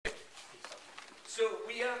So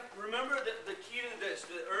we have, remember that the key to this,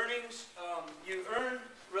 the earnings, you earn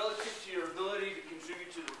relative to your ability to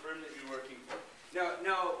contribute to the firm that you're working for.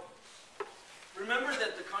 Now, remember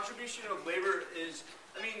that the contribution of labor is,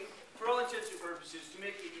 I mean, for all intents and purposes, to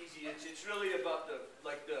make it easy, it's really about the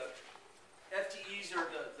FTEs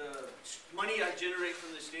or the money I generate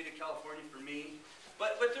from the state of California for me.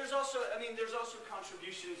 But there's also, I mean, there's also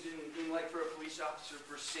contributions in like for a police officer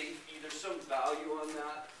for safety. There's some value on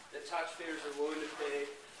that taxpayers are willing to pay.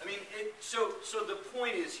 I mean, so the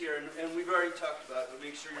point is here, and we've already talked about it, but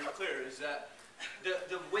make sure you're clear, is that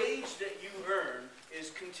the wage that you earn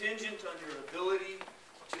is contingent on your ability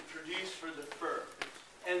to produce for the firm.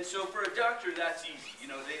 And so for a doctor, that's easy. You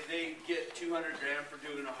know, they get 200 grand for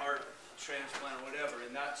doing a heart transplant or whatever,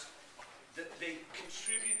 and they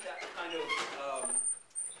contribute that kind of,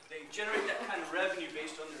 they generate that kind of revenue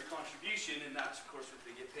based on their contribution, and that's, of course, what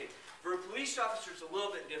they get paid. For a police officer, it's a little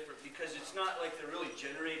bit different because it's not like they're really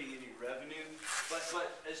generating any revenue. But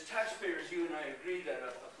as taxpayers, you and I agree that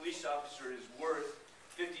a police officer is worth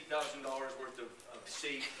 $50,000 worth of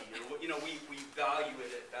safety. Or, you know, we value it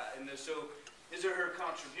at that. And so his or her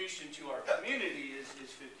contribution to our community is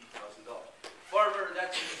 $50,000. Farmer,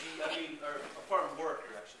 that's easy. I mean, or a farm worker,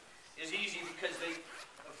 actually, is easy because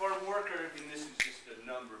a farm worker, and this is just a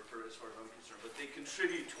number for as far as I'm concerned, but they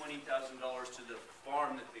contribute $20,000 to the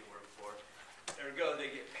farm that they work for. Ergo, they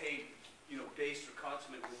get paid, you know, based or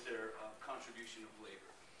consummate with their contribution of labor.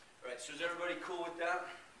 All right, so is everybody cool with that?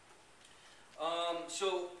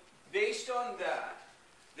 So based on that,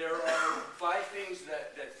 there are 5 things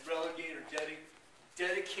that relegate or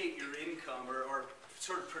dedicate your income or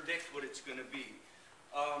sort of predict what it's going to be.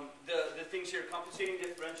 The things here, compensating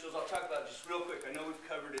differentials, I'll talk about just real quick. I know we've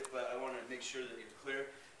covered it, but I want to make sure that you're clear.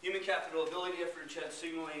 Human capital, ability, effort, chance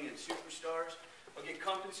signaling, and superstars. Okay,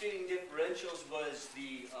 compensating differentials was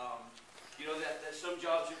the, you know, that some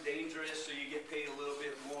jobs are dangerous, so you get paid a little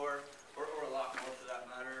bit more, or a lot more for that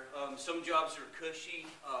matter. Some jobs are cushy.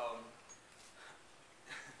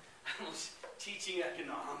 Teaching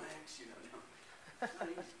economics, you know, no. It's not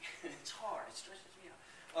easy. It's hard. It stresses me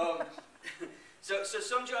out. So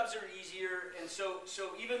some jobs are easier, and so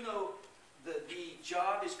even though the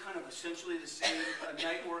job is kind of essentially the same, a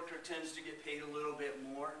night worker tends to get paid a little bit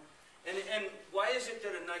more. And why is it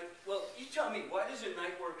that well, you tell me, why does a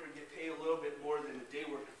night worker get paid a little bit more than a day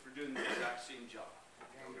worker for doing the exact same job?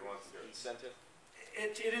 Nobody wants to do incentive.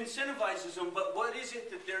 It incentivizes them, but what is it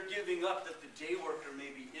that they're giving up that the day worker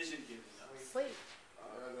maybe isn't giving up? Sleep.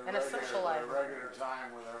 And a social life. Regular time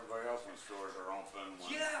with everybody else in the stores are open.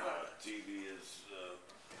 When TV is,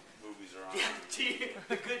 movies are on. Yeah,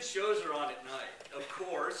 the good shows are on at night, of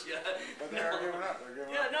course. Yeah. But they're giving up. They're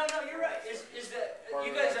giving up. No, you're right. Is that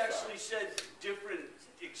you guys actually said different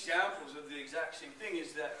examples of the exact same thing?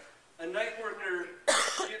 Is that a night worker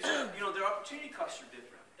gives up? You know, their opportunity costs are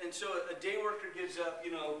different, and so a day worker gives up.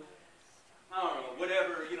 You know, I don't know,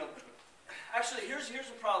 whatever. You know. Actually, here's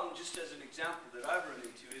a problem, just as an example that I've run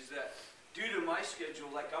into, is that due to my schedule,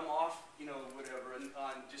 like I'm off, you know, whatever,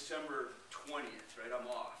 on December 20th, right, I'm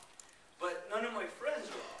off. But none of my friends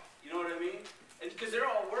are off, you know what I mean? And because they're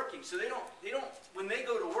all working, so they don't, when they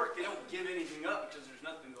go to work, they don't give anything up because there's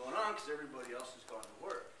nothing going on because everybody else has gone to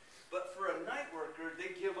work. But for a night worker,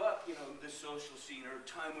 they give up, you know, the social scene or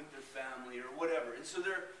time with their family or whatever. And so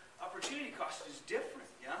their opportunity cost is different,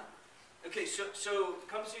 yeah? Okay, so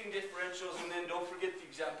compensating differentials, and then don't forget the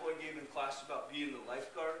example I gave in class about being the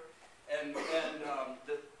lifeguard. And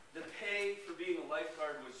the pay for being a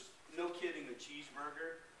lifeguard was, no kidding, a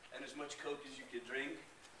cheeseburger and as much Coke as you could drink.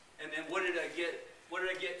 And then what did I get? What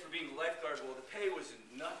did I get for being a lifeguard? Well, the pay was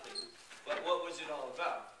nothing. But what was it all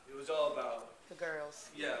about? It was all about the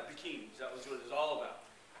girls. Yeah, bikinis. That was what it was all about.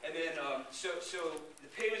 And then, so the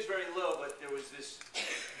pay was very low, but there was this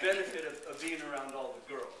benefit of being around all the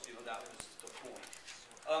girls. You know, that was the point.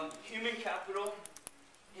 Human capital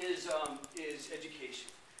is education.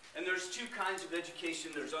 And there's 2 kinds of education.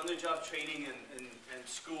 There's on-the-job training and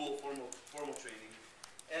school, formal training.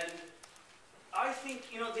 And I think,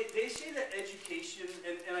 you know, they say that education,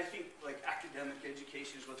 and I think like academic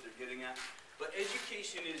education is what they're getting at. But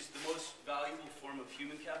education is the most valuable form of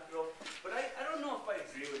human capital. But I don't know if I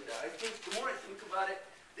agree with that. I think the more I think about it,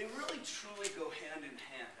 they really truly go hand in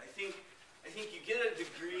hand. I think you get a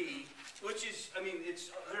degree, which is, I mean,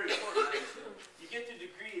 it's very important. Right? You get the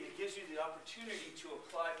degree and it gives you the opportunity to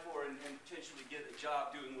apply for and potentially get a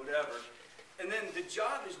job doing whatever. And then the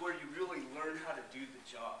job is where you really learn how to do the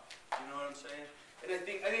job. You know what I'm saying? And I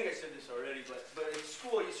think I said this already, but in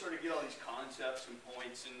school you sort of get all these concepts and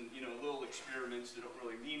points and, you know, little experiments that don't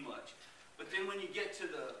really mean much. But then when you get to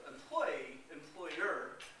the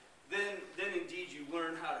employer, then indeed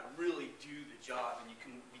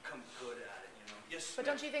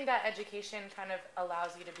But don't you think that education kind of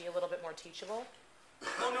allows you to be a little bit more teachable?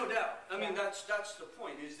 Oh, no doubt. I mean, Yeah. that's the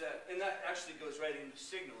point, is that, and that actually goes right into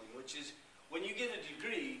signaling, which is, when you get a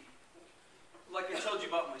degree, like I told you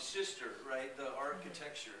about my sister, right, the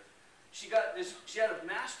architecture, she had a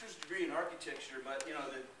master's degree in architecture, but, you know,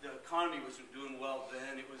 the economy wasn't doing well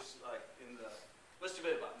then. It was like must have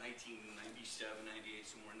been about 1997, 98,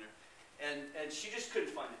 somewhere in there. And she just couldn't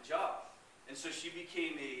find a job. And so she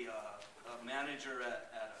became a manager at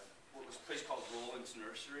what was a place called Roland's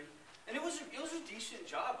Nursery. And it was a decent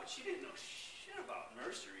job, but she didn't know shit about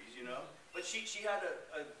nurseries, you know. But she had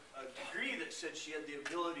a degree that said she had the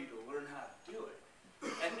ability to learn how to do it.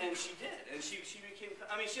 And she did. And she became,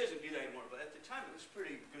 I mean, she doesn't do that anymore, but at the time it was a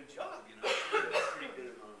pretty good job, you know. Pretty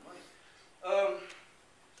good amount of money.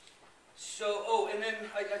 And then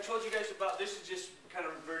I told you guys about, this is just kind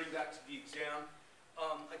of reverting back to the exam.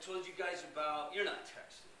 I told you guys about, you're not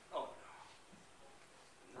texting. Oh,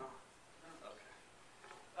 no. No? Okay.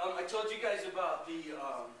 I told you guys about if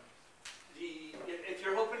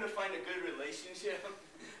you're hoping to find a good relationship,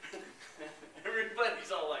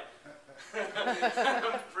 everybody's all like,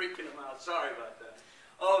 I'm freaking them out. Sorry about that.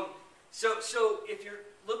 So if you're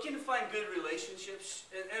looking to find good relationships,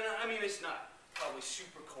 and I mean, it's not probably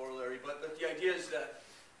super corollary, but the idea is that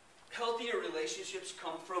healthier relationships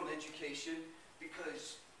come from education,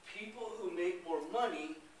 because people who make more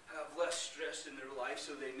money have less stress in their life,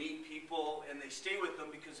 so they meet people and they stay with them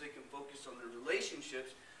because they can focus on their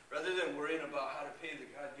relationships rather than worrying about how to pay the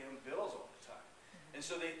goddamn bills all the time. And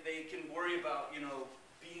so they can worry about, you know,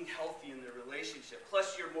 being healthy in their relationship.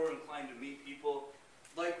 Plus, you're more inclined to meet people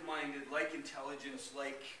like-minded, like intelligence,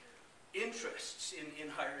 like interests in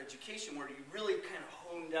higher education, where you really kind of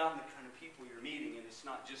hone down the kind of people you're meeting, and it's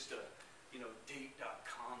not just a, you know,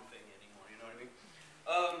 date.com thing anymore, you know what I mean?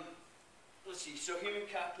 Let's see, so human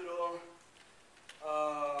capital,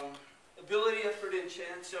 ability, effort, and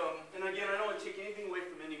chance. And again, I don't want to take anything away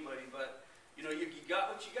from anybody, but, you know, you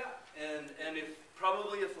got what you got. And if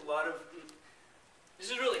a lot of, this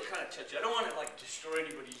is really kind of touchy. I don't want to, like, destroy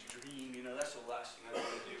anybody's dream, you know, that's the last thing I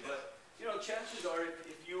want to do. But, you know, chances are,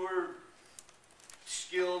 if you were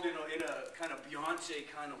skilled, you know, in a kind of Beyonce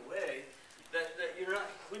kind of way, that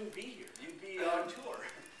wouldn't be here. You'd be on tour.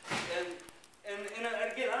 And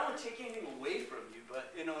again, I don't want to take anything away from you,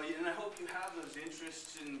 but, you know, and I hope you have those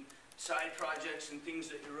interests and side projects and things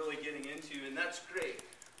that you're really getting into, and that's great.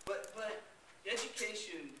 But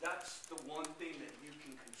education, that's the one thing that you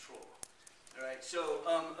can control. All right, so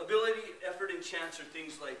ability, effort, and chance are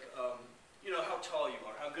things like, you know, how tall you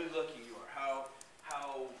are, how good looking you are, how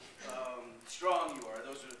strong you are.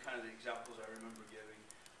 Those are kind of the examples I remember giving.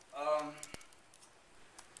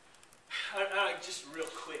 Just a real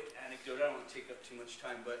quick anecdote, I don't want to take up too much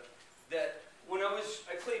time, but that when I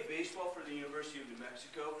played baseball for the University of New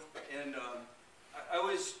Mexico, and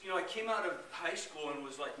I came out of high school and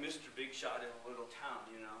was like Mr. Big Shot in a little town,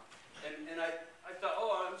 you know, and I thought,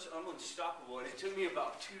 oh, I'm unstoppable, and it took me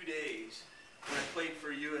about 2 days when I played for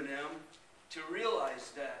UNM to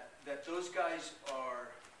realize that those guys are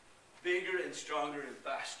bigger and stronger and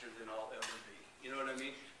faster than I'll ever be. You know what I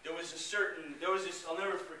mean? I'll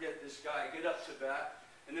never forget this guy. I get up to bat,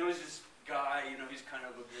 and there was this guy, you know, he's kind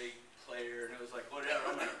of a great player, and it was like, whatever,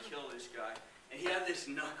 I'm going to kill this guy. And he had this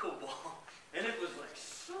knuckleball, and it was like,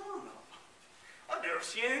 son of a, I've never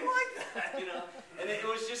seen anything like that, you know? And it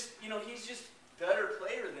was just, you know, he's just a better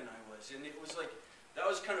player than I was. And it was like, that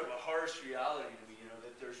was kind of a harsh reality to me, you know,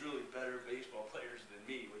 that there's really better baseball players than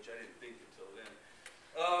me, which I didn't think until then.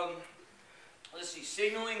 Let's see,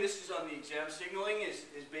 signaling, this is on the exam. Signaling is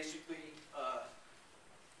basically,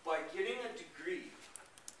 by getting a degree,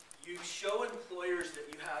 you show employers that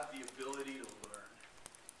you have the ability to learn.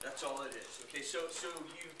 That's all it is. Okay, so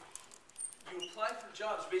you apply for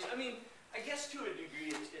jobs based, I mean, I guess to a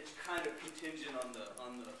degree it's kind of contingent on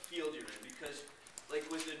the field you're in, because like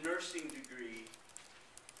with the nursing degree,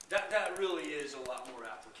 that really is a lot more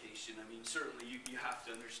application. I mean, certainly you have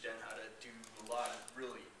to understand how to do a lot of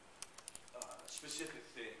really specific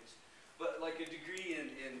things. But like a degree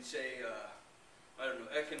in say, I don't know,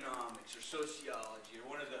 economics or sociology or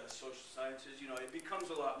one of the social sciences, you know, it becomes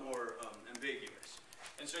a lot more ambiguous.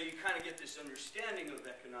 And so you kind of get this understanding of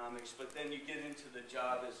economics, but then you get into the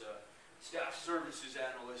job as a staff services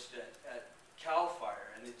analyst at CAL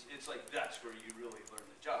FIRE, and it's like that's where you really learn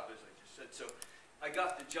the job, as I just said. So I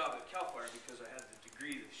got the job at CAL FIRE because I had the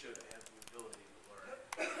degree that showed I had the ability to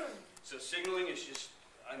learn. So signaling is just,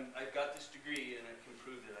 I've got this degree and I can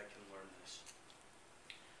prove that I can learn this.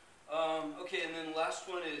 Okay, and then the last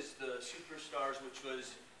one is the Superstars, which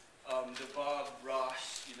was the Bob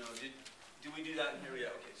Ross, you know, do we do that in here?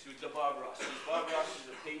 Yeah, okay, so the Bob Ross. Bob Ross is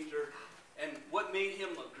a painter, and what made him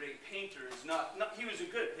a great painter is not he was a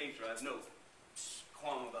good painter, I have no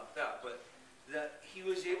qualm about that, but that he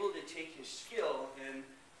was able to take his skill and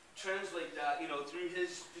translate that, you know, through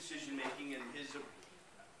his decision making and his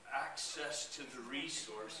access to the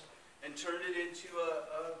resource, and turned it into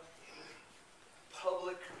a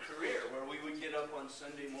public career where we would get up on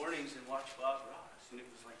Sunday mornings and watch Bob Ross, and it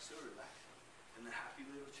was like so relaxing, and the happy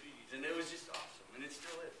little trees, and it was just awesome, and it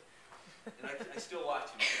still is. And I still watch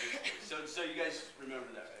him. So you guys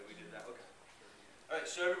remember that, right? We did that. Okay. All right.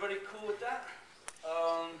 So everybody cool with that?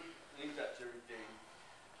 I think that's everything.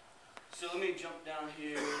 So let me jump down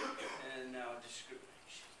here and now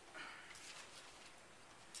discrimination.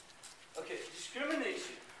 Okay,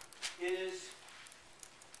 discrimination is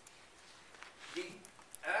the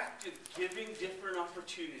act of giving different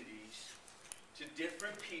opportunities to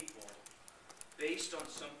different people based on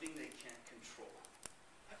something they can't control.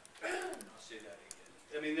 I'll say that again.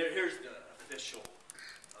 I mean, here's the official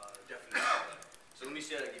definition of that. So let me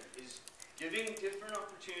say that again. Is giving different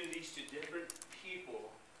opportunities to different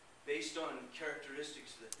people based on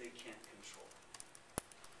characteristics that they can't control.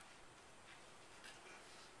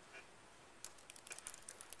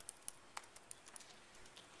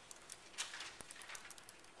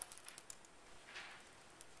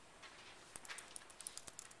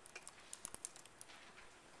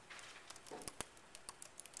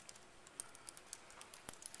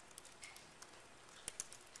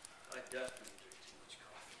 I definitely drink too much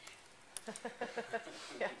coffee.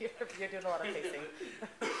 Yeah, you're doing a lot of pacing.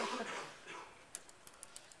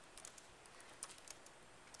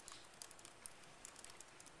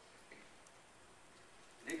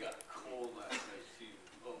 It got cold last night too.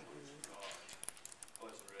 Oh my gosh. I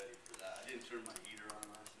wasn't ready for that. I didn't turn my heater on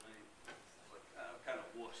last night. I was like, I kind of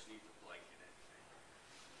wuss, need the blanket anyway.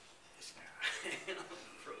 This guy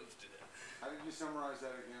froze to death. How did you summarize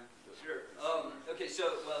that again? Sure. Okay,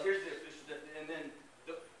 so, well, here's the official definition, and then,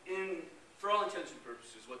 for all intents and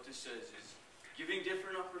purposes, what this says is giving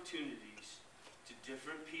different opportunities to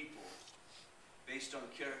different people based on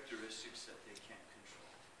characteristics that they can't control.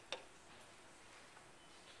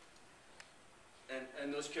 And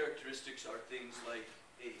those characteristics are things like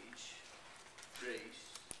age, race,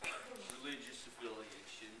 religious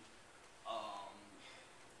affiliation,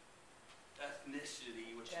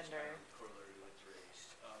 ethnicity, which is kind Gender. of corollary with race.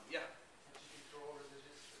 Yeah. Control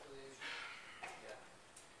religious affiliation. Yeah.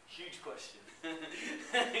 Huge question.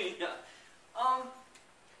 Yeah.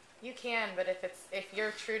 You can, but if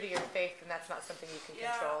you're true to your faith, then that's not something you can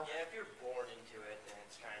Yeah. control. Yeah, if you're born into it, then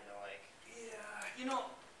it's kind of like Yeah. You know.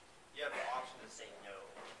 you have the option to say no.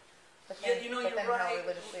 But Yeah. then, You know. but You're then right. how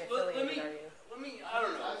religiously Let me. affiliated are you? Let me. I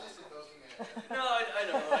don't know. I was just invoking it. No, I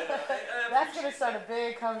know. That's gonna start a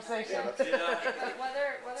big conversation. But Yeah.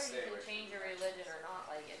 whether Stay you away can from change your religion or not,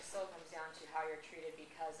 like it still comes down to how you're treated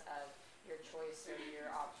because of your choice or your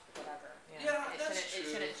whatever. Yeah, And that's it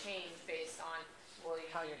true. shouldn't change based on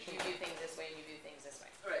How you're you treated. do things this way and you do things this way.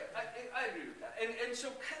 Right, I agree with that. And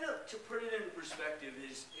so kind of to put it in perspective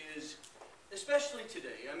is especially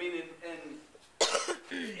today, I mean, and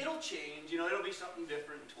it'll change, you know, it'll be something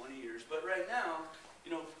different in 20 years, but right now,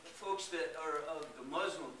 you know, folks that are of the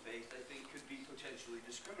Muslim faith, I think, could be potentially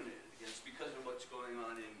discriminated against because of what's going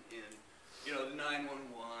on in you know, the 911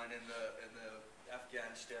 and the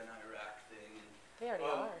Afghanistan, Iraq thing. And, They already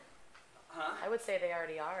are. huh? I would say they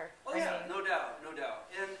already are. Oh I yeah, mean, no doubt.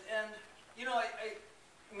 And you know, I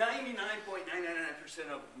 99.999%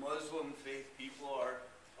 of Muslim faith people are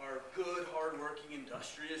good, hardworking,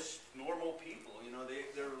 industrious, normal people. You know,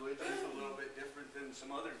 their religion is a little bit different than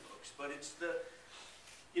some other folks, but it's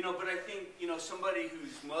but I think, you know, somebody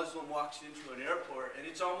who's Muslim walks into an airport and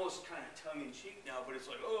it's almost kind of tongue in cheek now, but it's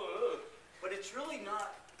like, but it's really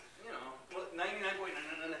not, you know,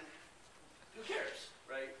 99.999. Who cares?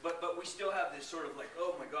 Right? But we still have this sort of like,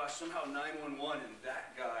 oh my gosh, somehow 911 and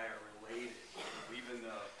that guy are related, even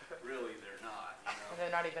though really they're not. You know? and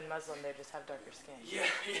they're not even Muslim, they just have darker skin. Yeah,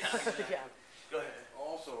 exactly. Yeah. Go ahead.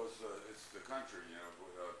 Also, it's the country, you know,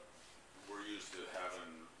 we're used to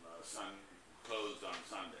having sun closed on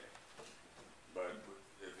Sunday. But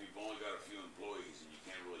if you've only got a few employees and you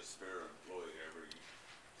can't really spare an employee every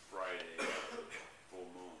Friday, full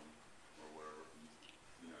moon, or wherever,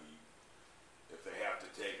 you know, if they have to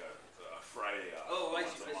take a Friday off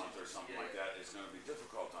once a month or something like that, it's going to be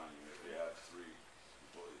difficult on you if you have 3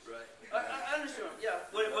 employees. Right. I understand. Yeah.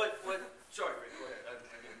 What? Sorry, Rick. Go ahead. I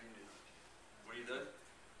didn't mean to. Were you done?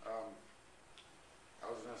 I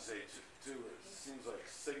was going to say too. It seems like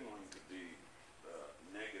signaling could be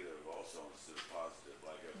negative also instead of positive.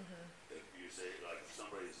 Like if you say, like if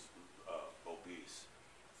somebody's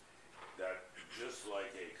just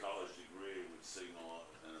like a college degree would signal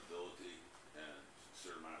an ability and a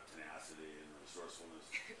certain amount of tenacity and resourcefulness,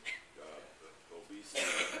 obesity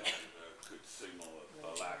could signal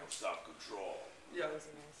a lack of self-control. Yeah,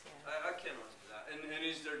 Laziness, yeah. I can't answer that. And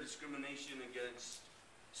is there discrimination against,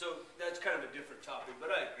 so that's kind of a different topic,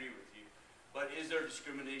 but I agree with you. But is there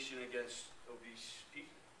discrimination against obese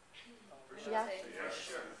people? For sure. Yeah. For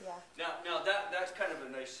sure. Yeah. Now that's kind of a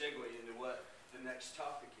nice segue into what the next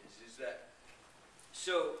topic is that,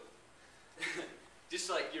 so, just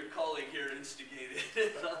like your colleague here instigated,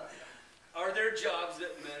 are there jobs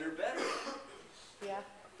that men are better at? Yeah.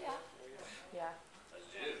 Yeah. Yeah.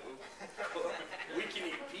 We can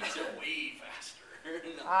eat pizza way faster.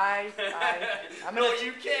 No. I'm No, gonna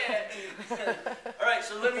you can't. All right,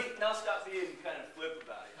 so let me now stop being kind of flip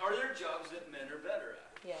about it. Are there jobs that men are better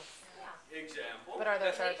at? yes. Yeah. Example. But are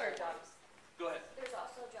there Labor jobs. Go ahead. There's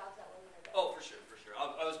also jobs that women are better. Oh, for sure.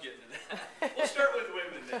 I was getting to that. We'll start with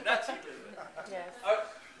women then. That's even better. Yes.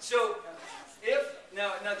 So, if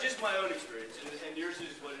now just my own experience, and yours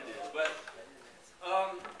is what it is. But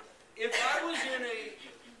if I was in a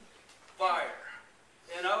fire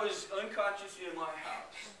and I was unconscious in my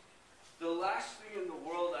house, the last thing in the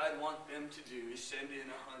world I'd want them to do is send in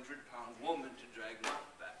a 100-pound woman to drag my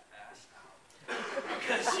fat ass out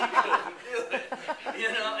because she couldn't do it, you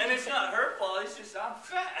know. And it's not her fault. It's just I'm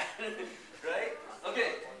fat, right?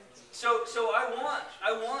 Okay. So I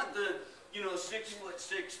want the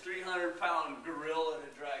 6'6", 300-pound gorilla to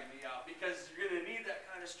drag me out because you're gonna need that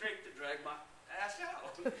kind of strength to drag my ass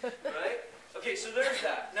out, right? Okay, so there's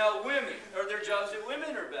that. Now, women, are there jobs that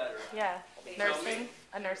women are better at? Yeah. Nursing.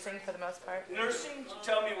 Nursing for the most part. Nursing?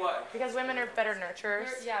 Tell me why. Because women are better nurturers.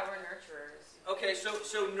 We're nurturers. Okay, so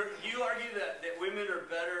you argue that women are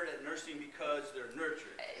better at nursing because they're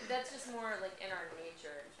nurtured. That's just more like in our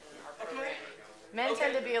nature, in our Okay. program. Men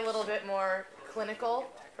tend to be a little bit more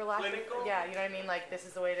clinical, for lack of. Clinical? Yeah, you know what I mean? Like, this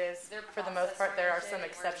is the way it is. They're For the most part, there are some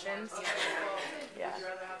exceptions. Yeah. Would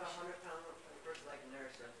you rather have a 100-pound person like a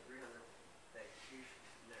nurse or a 300 like huge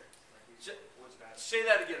nurse? Like huge, what's bad? Say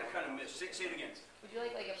that again. I kind of missed. Say it again. Would you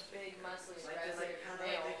like a big muscly Like just like kind of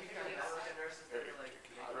male? like make you feel bad like a nurse instead of like.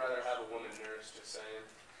 I'd rather have a woman nurse, just saying.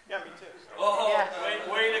 Yeah, me too. Oh, Yeah.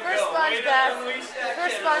 way to For go. sponge Way to baths. unleash that For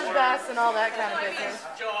can of sponge worms. baths and all that kind of business.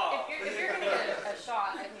 Job. If you're gonna get a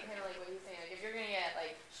shot, I think kind of like what he's saying. Like if you're gonna get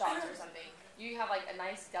like shots or something, you have like a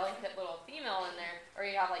nice delicate little female in there, or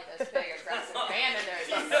you have like this big aggressive man in there.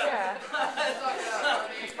 Yeah.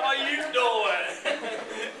 How you doing?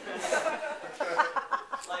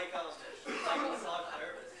 Like massage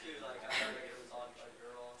therapist too. Like I'd rather get massaged by a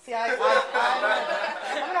girl. See, I'm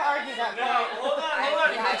going to argue that Now, point. hold on. Yeah.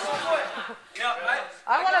 Now,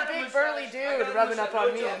 I want got a big massage- burly I dude got a rubbing up massage-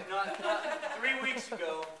 on me. no joke, Not 3 weeks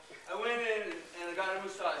ago, I went in and I got a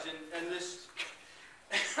massage, and this,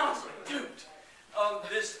 I was like, dude,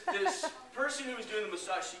 this person who was doing the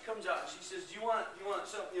massage, she comes out and she says, do you want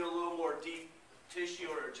something a little more deep tissue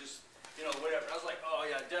or just whatever? I was like, oh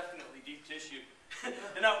yeah, definitely deep tissue.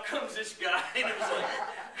 And out comes this guy, and it was like,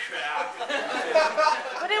 crap.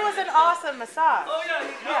 But it was an awesome massage. Oh yeah,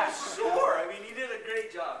 I was sore. I mean, he did a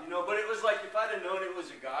great job, But it was like if I'd have known it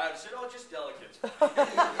was a guy, I'd said, "Oh, just delicates."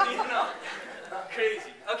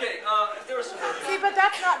 Crazy. Okay, if there was some. See, but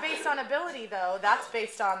that's not based on ability, though. That's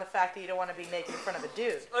based on the fact that you don't want to be naked in front of a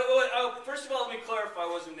dude. First of all, let me clarify.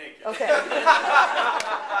 I wasn't naked. Okay.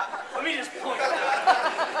 Let me just point that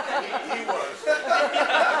out. He was.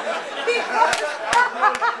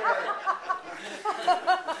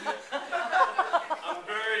 I'm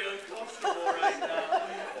very uncomfortable right now.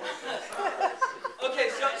 Okay,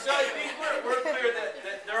 so I think we're clear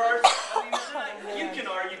that there are. You can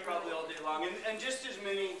argue probably all day long, and just as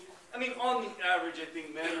many. I mean, on the average, I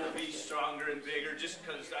think men will be stronger and bigger just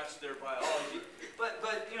because that's their biology. But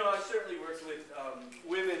I certainly worked with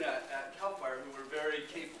women at Cal Fire who were very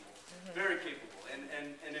capable, very capable. And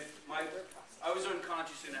if I was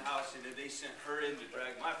unconscious in the house and if they sent her in to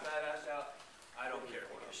drag my fat ass out, I don't care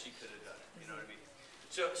because she could have done it. You know what I mean?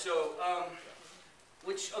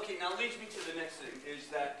 Which now leads me to the next thing is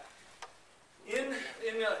that in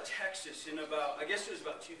Texas in about I guess it was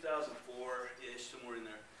about 2004-ish, somewhere in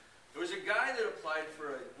there. There was a guy that applied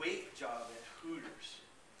for a wait job at Hooters.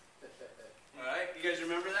 All right, you guys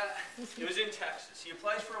remember that? It was in Texas. He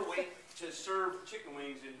applies for a wait to serve chicken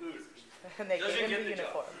wings in Hooters. And they Doesn't gave him get the the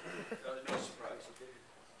job. uniform. No surprise.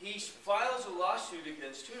 He files a lawsuit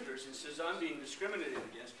against Hooters and says, I'm being discriminated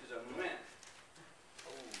against because I'm a man.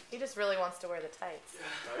 He just really wants to wear the tights.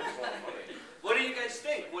 What do you guys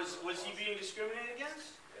think? Was he being discriminated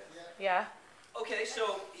against? Yeah? Okay,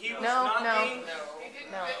 so he was No, not no. being...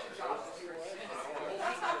 No.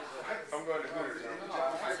 I'm going to Hooters now.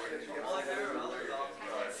 Well, like there were other jobs,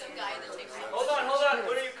 Some guy that takes Hold on, hold on.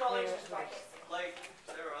 What are you calling? like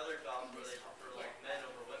there were other jobs where they for like men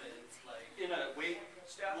over women, like In a wait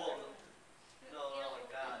staff? well, no, not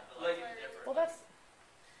like that, but Like- like different. Well, that's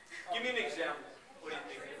Give me an example. What do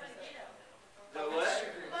you think? The what?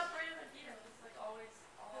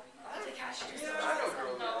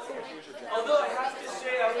 Although I have to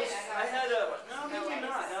say, I had a, no, maybe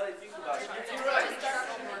not, now that I think about it. You're right.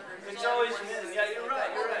 It's always men. Yeah, you're right,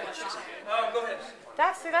 you're right. Go ahead.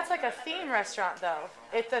 that's like a theme restaurant though.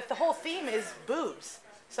 The whole theme is booze.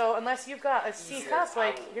 So unless you've got a C cup,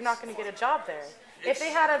 like you're not going to get a job there. If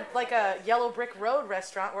they had a yellow brick road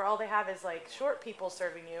restaurant where all they have is like short people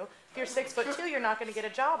serving you, if you're 6'2", you're not going to get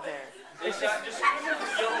a job there. It's just,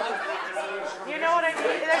 You know what I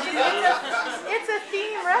mean? It's a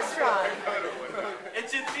theme restaurant.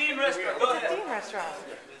 it's a theme restaurant. Go It's a ahead. theme restaurant.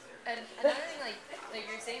 And another thing, like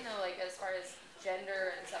you're saying though, like as far as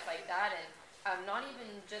gender and stuff like that, and not even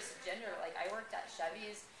just gender. Like I worked at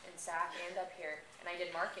Chevy's in SAC and up here, and I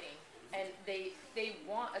did marketing. And they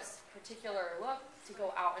want a particular look to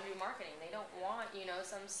go out and do marketing. They don't want,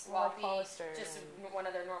 some sloppy, Hollister just one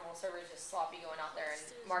of their normal servers just sloppy going out there and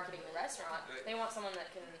marketing the restaurant. Right. They want someone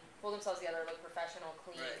that can pull themselves together, look professional,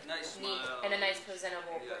 clean, Right. Nice neat, smile. and a nice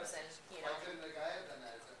presentable Yeah. person. Why couldn't the guy have done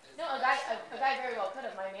that? No, a guy very well could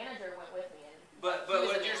have. My manager went with me, and But He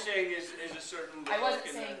was what a you're man. saying is a certain look. I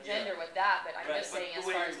wasn't and saying that- yeah. gender with that, but I'm Right, just but saying the as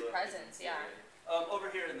way far you as look. presence, yeah.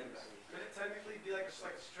 Over here and then back. Could it technically be like a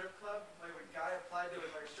strip club? Like when a guy applied to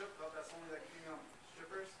a strip club, that's only like female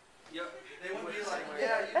strippers? Yep. They wouldn't be like,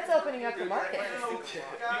 yeah, you That's can- opening up the like, market. no,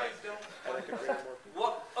 guys don't.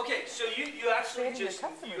 Well, okay, so you actually Expanding the just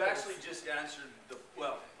customer base. answered the,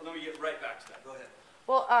 well, let me get right back to that. Go ahead.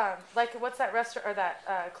 Well, like what's that restaurant or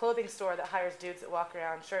that clothing store that hires dudes that walk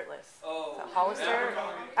around shirtless? Oh. Is that Hollister?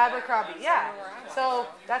 Abercrombie. Abercrombie, yeah. So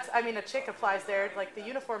a chick applies there. Like the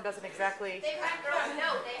uniform doesn't exactly. They have girls.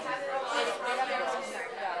 No, they have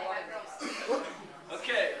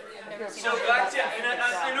Okay, so back to, and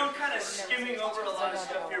I know I'm kind of skimming over a lot of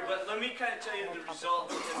stuff here, but let me kind of tell you the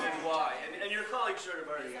results and then why. And your colleagues sort of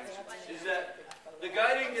already answered this, is that the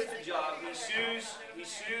guy didn't get the job, he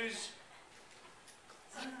sues,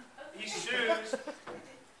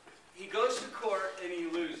 he goes to court and he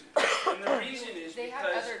loses. And the reason is They have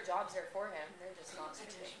because, other jobs there for him. They're just not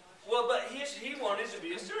suited. well, but he wanted to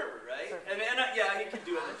be a server, right? And yeah, he could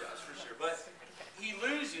do other jobs for sure, but he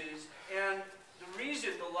loses, and the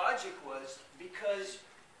reason, the logic was because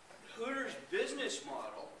Hooters' business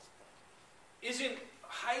model isn't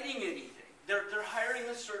hiding anything. They're hiring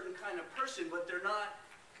a certain kind of person, but they're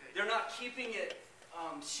not keeping it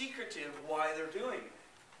secretive why they're doing it.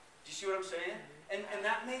 Do you see what I'm saying? And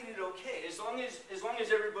that made it okay. As long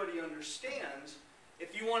as everybody understands,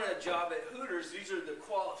 if you want a job at Hooters, these are the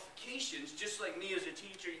qualifications. Just like me as a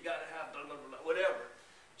teacher, you got to have blah, blah, blah, whatever.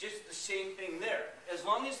 Just the same thing there. As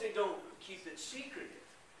long as they don't keep it secretive.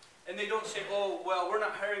 And they don't say, oh, well, we're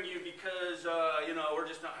not hiring you because, we're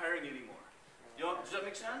just not hiring anymore. Does that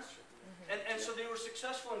make sense? And so they were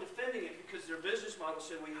successful in defending it because their business model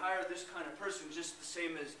said we hire this kind of person just the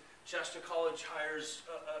same as Shasta College hires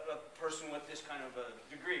a person with this kind of a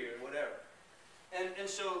degree or whatever. And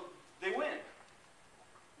so they win.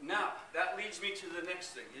 Now, that leads me to the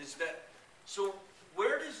next thing, is that, so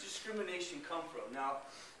where does discrimination come from? Now,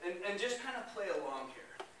 and just kind of play along here.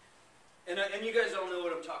 And you guys all know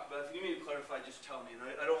what I'm talking about. If you need me to clarify, just tell me. And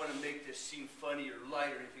I don't want to make this seem funny or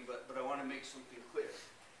light or anything, but I want to make something clear.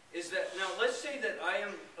 Is that, now let's say that I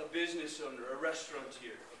am a business owner, a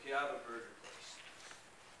restaurateur, okay, I have a burger place.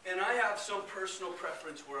 And I have some personal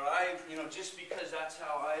preference where just because that's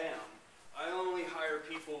how I am, I only hire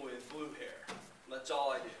people with blue hair. That's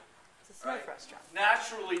all I do. It's a Smurf Right. restaurant.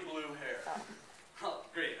 Naturally blue hair. Oh. Oh,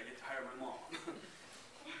 great, I get to hire my mom.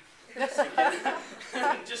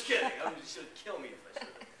 Just kidding. She'll kill me if I said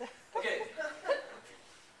that. Okay.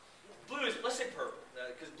 Blue is, let's say purple,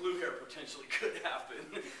 because blue hair potentially could happen.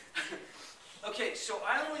 Okay, so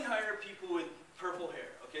I only hire people with purple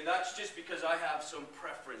hair. Okay, that's just because I have some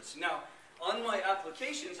preference. Now, on my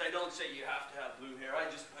applications, I don't say you have to have blue hair. I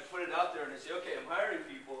put it out there and I say, okay, I'm hiring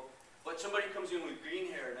people, but somebody comes in with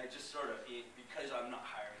green hair and I just sort of, because I'm not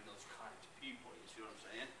hiring those kinds of people, you see what I'm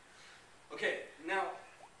saying? Okay, now,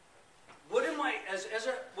 what am I,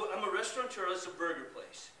 I'm a restaurateur, as a burger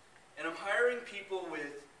place, and I'm hiring people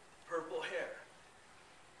with purple hair.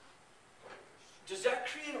 Does that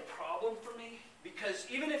create a problem for me? Because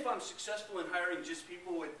even if I'm successful in hiring just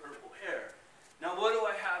people with purple hair, now what do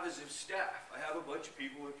I have as a staff? I have a bunch of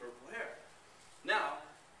people with purple hair. Now,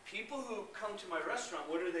 people who come to my restaurant,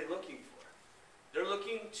 what are they looking for? They're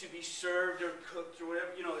looking to be served or cooked or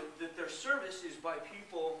whatever, you know, that their service is by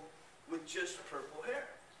people with just purple hair.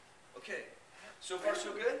 Okay, so far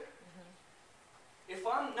so good? If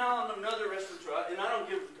I'm now in another restaurant, and I don't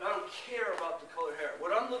care about the color hair.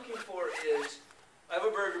 What I'm looking for is, I have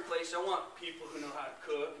a burger place. I want people who know how to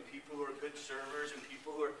cook, and people who are good servers, and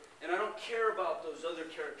people who are, and I don't care about those other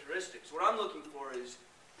characteristics. What I'm looking for is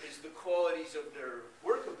the qualities of their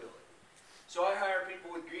workability. So I hire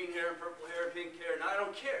people with green hair, purple hair, pink hair, and I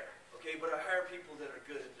don't care, okay? But I hire people that are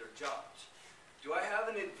good at their jobs. Do I have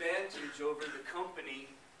an advantage over the company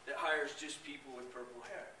that hires just people with purple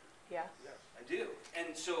hair? Yeah. I do.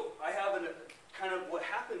 And so I have kind of what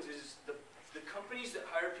happens is the companies that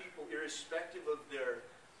hire people irrespective of their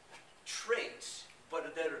traits,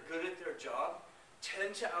 but that are good at their job,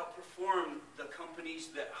 tend to outperform the companies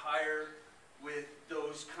that hire with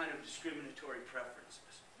those kind of discriminatory preferences.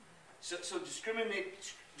 So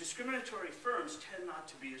discriminatory firms tend not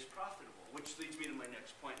to be as profitable, which leads me to my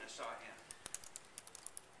next point. I saw a hand.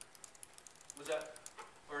 Was that,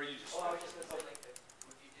 or are you just? Oh, I was just gonna say, like,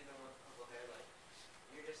 if you do the one with purple hair, like,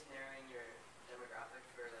 you're just narrowing your demographic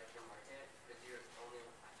for like your market, because you're only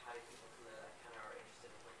having people from that kind of are interested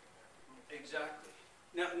in working there. Exactly.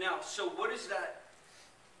 Now, so what is that?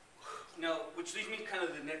 Now, which leads me kind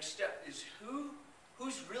of the next step is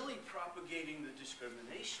who's really propagating the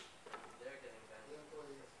discrimination? They're getting better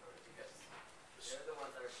because they're the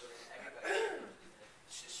ones that are serving everybody.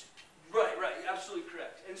 Right, absolutely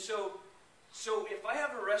correct. And so if I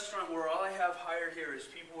have a restaurant where all I have hired here is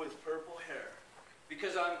people with purple hair,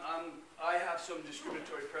 because I have some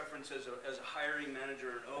discriminatory preference as a hiring manager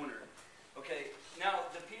and owner. Okay, now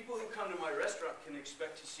the people who come to my restaurant can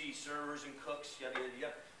expect to see servers and cooks, yada yada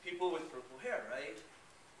yada, people with purple hair, right?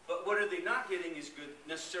 But what are they not getting is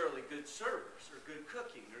necessarily good servers or good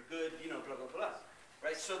cooking or good, you know, blah blah blah,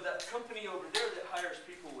 right? So that company over there that hires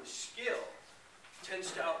people with skill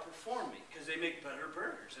tends to outperform me because they make better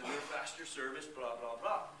burgers and they're faster service, blah blah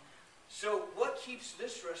blah. So what keeps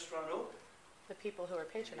this restaurant open? The people who are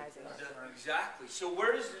patronizing us. Exactly. So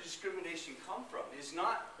where does the discrimination come from? It's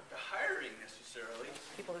not the hiring necessarily,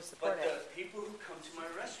 People who support but it. the people who come to my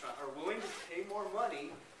restaurant are willing to pay more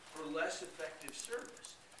money for less effective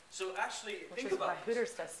service. So actually, Which think is why about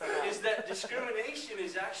Hooters does so well. is that discrimination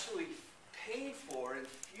is actually paid for and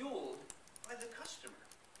fueled by the customer.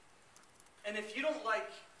 And if you don't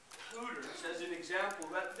like Hooters, as an example,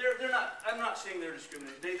 they're not. I'm not saying they're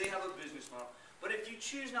discriminating. They have a business model. But if you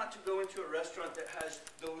choose not to go into a restaurant that has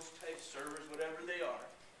those type servers, whatever they are,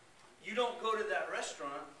 you don't go to that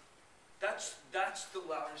restaurant. That's the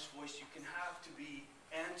loudest voice you can have to be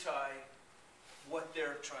anti what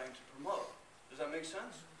they're trying to promote. Does that make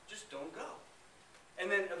sense? Just don't go.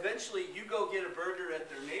 And then eventually you go get a burger at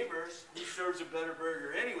their neighbors who serves a better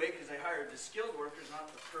burger anyway because they hired the skilled workers, not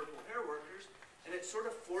the purple hair workers. And it sort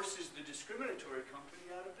of forces the discriminatory company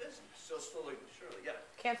out of business. So slowly but surely, yeah.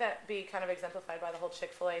 Can't that be kind of exemplified by the whole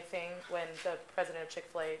Chick-fil-A thing when the president of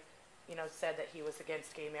Chick-fil-A, you know, said that he was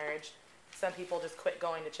against gay marriage? Some people just quit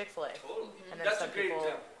going to Chick-fil-A. Totally. And then That's some a great people,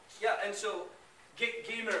 example. Yeah, and so gay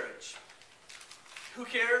marriage. Who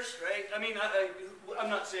cares, right? I mean, I'm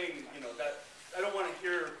not saying, you know, that I don't want to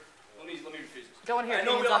hear. Let me rephrase this. Don't hear I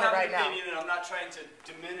know we opinions all on it have right an now. opinion, and I'm not trying to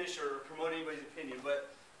diminish or promote anybody's opinion,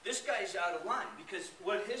 but this guy's out of line because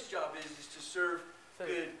what his job is to serve Food.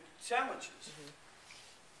 good sandwiches.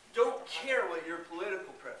 Don't care what your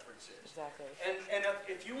political preference is. Exactly. And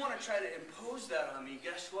if you want to try to impose that on me,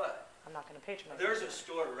 guess what? I'm not going to patronize. There's a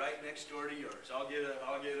store right next door to yours. I'll get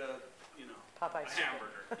a you know, Popeye's a chicken.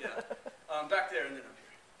 hamburger. Yeah. Back there and then up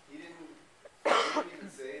here. He didn't even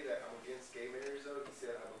say that I'm against gay marriage, though. He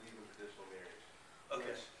said I believe in traditional marriage.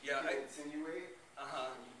 Okay. Which Yeah. you can insinuate,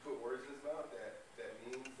 Uh-huh. when you put words in his mouth, that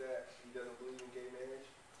means that he doesn't believe in gay marriage,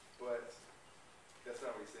 but that's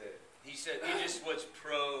not what he said. He said he just was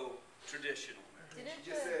pro-traditional. Didn't He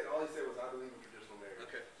just said, all he said was, I believe in traditional marriage.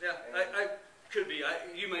 Okay. Yeah, I could be.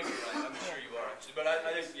 You may be right. I'm sure you are actually. But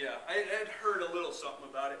I think, yeah, I had heard a little something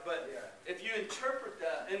about it. But Yeah. if you interpret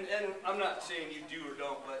that, and I'm not saying you do or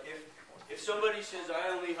don't, but if somebody says I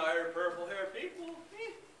only hire purple hair people,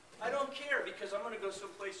 I don't care because I'm going to go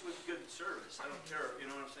someplace with good service. I don't care. You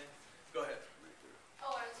know what I'm saying? Go ahead.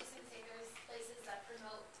 Oh, I was just gonna say there's places that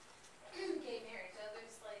promote gay marriage.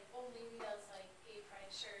 Others like only does like gay pride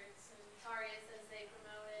shirts, and Target says they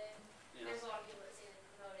promote it. Yeah. There's a lot of people that say they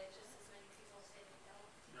promote it, just as many people say they don't.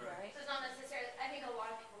 Right. So it's not necessarily. I think a lot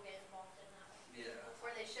of people get involved in that. Yeah.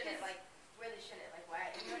 where they shouldn't, like why,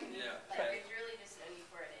 you know what I mean? Yeah. Like, there's really just no need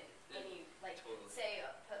for it in any, like, Totally. say,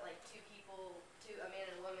 put, like, two people, a man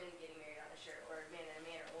and a woman getting married on a shirt, or a man and a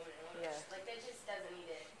man, or a woman and a woman. Yeah. Like, that just doesn't need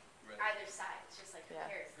it. Right. either side. It's just like, who Yeah.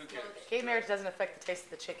 cares? Who cares? Clothing. Gay marriage doesn't affect the taste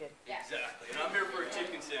of the chicken. Yeah. Exactly. And I'm here for a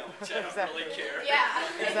chicken sandwich. I don't Exactly. really care. Yeah.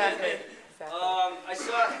 Exactly. I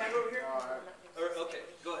saw a hand over here. Okay,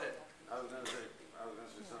 go ahead. I was gonna say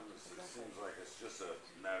something that seems like it's just a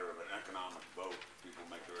matter of an economic vote. People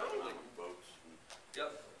make their Totally. economic votes.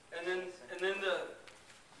 Yep. And then the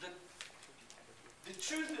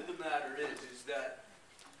truth of the matter is that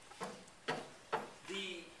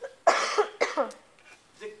the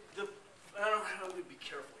I don't know how to be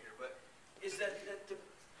careful here, but is that the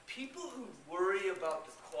people who worry about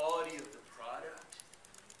the quality of the product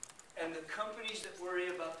and the companies that worry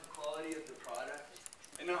about the quality of the product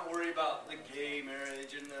and not worry about the gay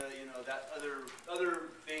marriage and the that other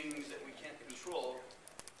things that we can't control,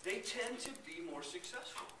 they tend to be more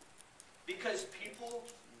successful because people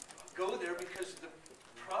go there because the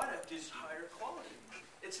product is higher quality.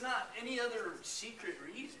 It's not any other secret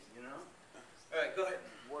reason, All right, go ahead.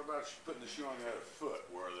 What about putting the shoe on the other foot,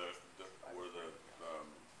 where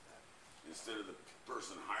instead of the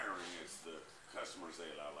person hiring, it's the customers they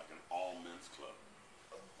allow, like an all men's club?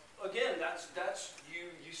 Again, that's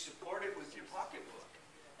you support it with your pocketbook.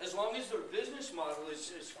 As long as their business model is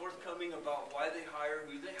forthcoming about why they hire,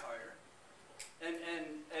 who they hire, and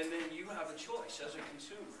then you have a choice as a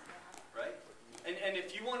consumer, right? And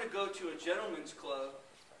if you want to go to a gentleman's club,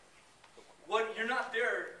 you're not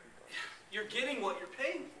there, you're getting what you're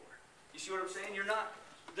paying for. You see what I'm saying?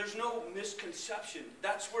 There's no misconception.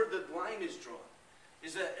 That's where the line is drawn.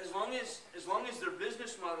 Is that as long as their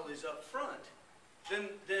business model is up front, then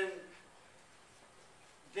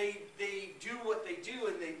they do what they do,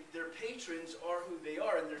 and their patrons are who they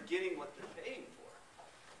are, and they're getting what they're paying for.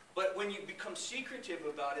 But when you become secretive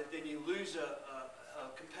about it, then you lose a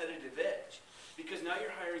competitive edge, because now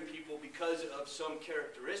you're hiring people because of some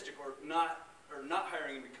characteristic, or not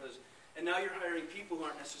hiring them because, and now you're hiring people who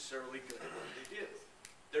aren't necessarily good at what they do.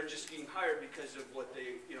 They're just getting hired because of what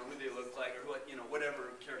they, who they look like, or what,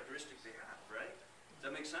 whatever characteristics they have, right? Does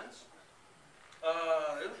that make sense?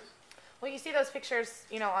 Well, you see those pictures,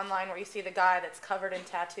 online where you see the guy that's covered in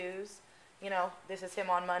tattoos. This is him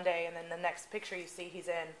on Monday, and then the next picture you see, he's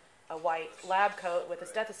in a white lab coat with a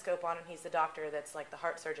stethoscope on, and he's the doctor that's like the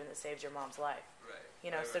heart surgeon that saved your mom's life.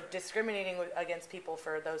 Right. So discriminating against people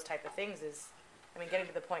for those type of things is, getting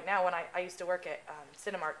to the point now. When I used to work at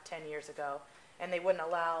Cinemark 10 years ago, and they wouldn't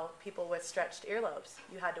allow people with stretched earlobes.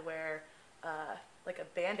 You had to wear like a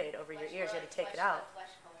Band-Aid over your ears. You had to take it out.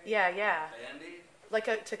 Yeah. Band-Aid?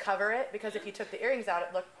 Like to cover it, because if you took the earrings out,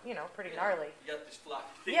 it looked, pretty gnarly. You got this floppy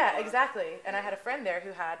thing. Yeah, on. exactly. And I had a friend there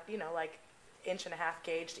who had, like 1.5 inch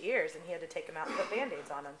gauged ears, and he had to take them out and put Band-Aids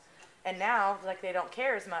on them. And now, they don't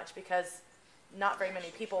care as much because not very many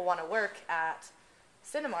people want to work at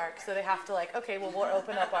Cinemark, so they have to okay, well, we'll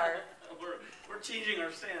open up our... we're changing our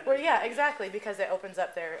standards. Well, yeah, exactly, because it opens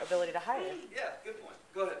up their ability to hire. Yeah, good point.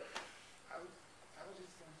 Go ahead. I was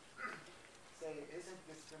just going to say, isn't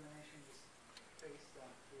discrimination just based on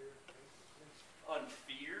fear, basically? On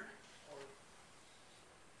fear? Or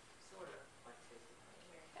sort of. I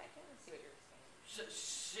can see what you're saying.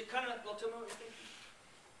 Well, tell me what you're thinking.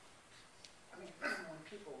 When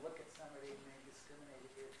people look at somebody and they discriminate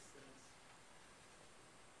against them,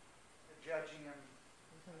 they're judging them.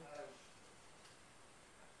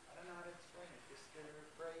 I don't know how to explain it. Just they're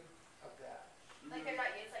afraid of that. Like they're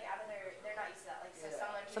not used, they're not used to that. Like so Yeah.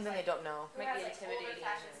 someone who's Something they don't know. who Might has be older intimidating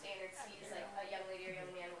fashion or- standards sees a young lady or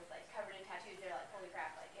young man with covered in tattoos. They're like, holy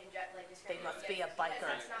crap, and They discriminating must be a against them, because biker.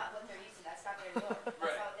 that's not what they're used to. That's not their norm. That's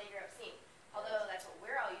Right. not what they grew up seeing. Although that's what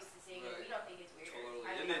we're all used to seeing, and we don't think it's weird. Totally.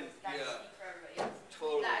 I And mean, then, that's yeah. speak for everybody else.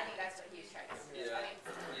 Totally. I think that's what he was trying to say. Yeah. I mean,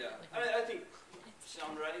 Yeah. I think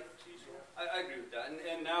sound right. I agree with that.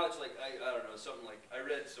 And now it's I don't know, something I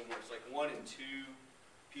read somewhere, it's 1 in 2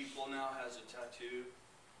 people now has a tattoo.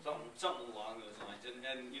 Something along those lines. And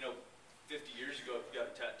 50 years ago, if you got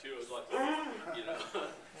a tattoo, it was like, Yeah.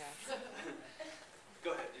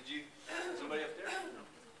 Go ahead. Did you? Somebody up there?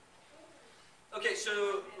 Okay,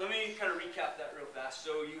 so let me kind of recap that real fast.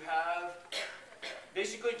 So you have,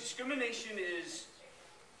 basically, discrimination is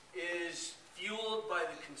fueled by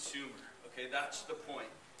the consumer. Okay, that's the point.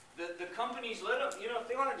 The companies let them, if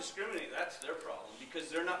they want to discriminate, that's their problem, because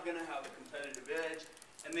they're not going to have a competitive edge,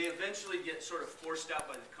 and they eventually get sort of forced out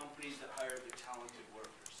by the companies that hire the talented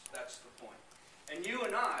workers. That's the point. And you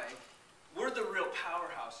and I, we're the real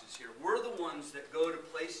powerhouses here. We're the ones that go to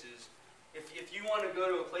places. If you want to go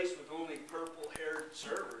to a place with only purple-haired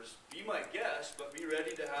servers, be my guest, but be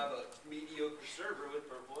ready to have a mediocre server with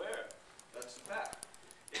purple hair. That's the fact.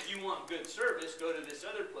 If you want good service, go to this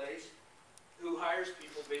other place who hires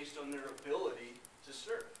people based on their ability to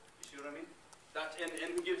serve. You see what I mean? And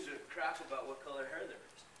who gives a crap about what color hair there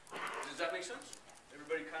is? Does that make sense?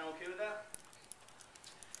 Everybody kind of okay with that?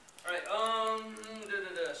 All right.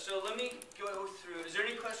 So let me go through. Is there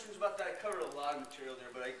any questions about that? I covered a lot of material there,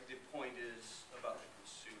 but the point is about the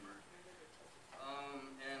consumer.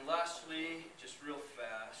 And lastly, just real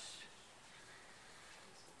fast,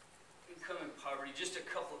 income and poverty. Just a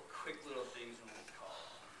couple of quick little things on the call.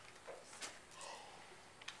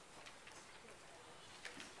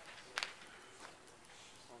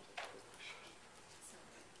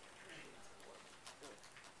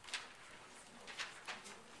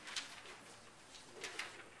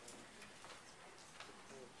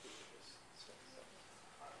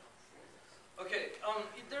 Okay,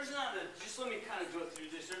 there's not a, just let me kind of go through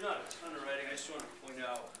this. There's not a ton of writing. I just want to point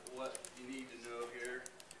out what you need to know here.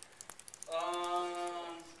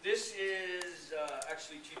 This is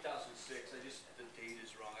actually 2006. The date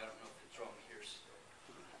is wrong. I don't know if it's wrong here.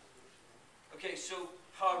 Okay, so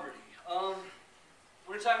poverty.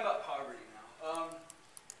 We're talking about poverty now.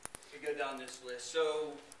 We go down this list.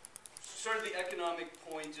 So, sort of the economic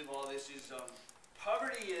point of all this is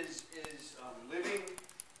poverty is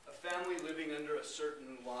a family living under a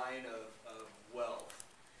certain line of wealth.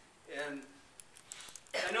 And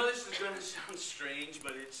I know this is going to sound strange,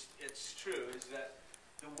 but it's true, is that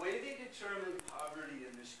the way they determine poverty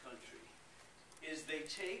in this country is they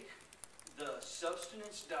take the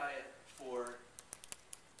subsistence diet for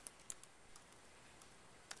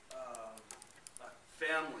a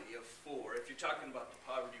family of 4, if you're talking about the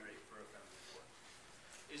poverty rate for a family of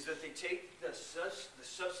 4, is that they take the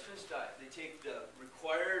subsistence diet, they take the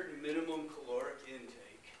required minimum caloric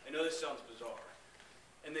intake. I know this sounds bizarre.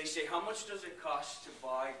 And they say, how much does it cost to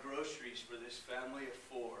buy groceries for this family of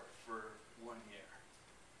 4 for 1 year?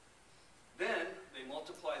 Then they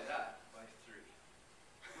multiply that by 3.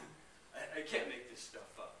 I can't make this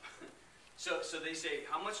stuff up. So they say,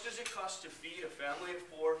 how much does it cost to feed a family of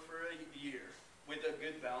 4 for a year with a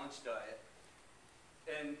good balanced diet?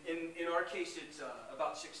 And in our case, it's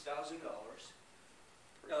about $6,000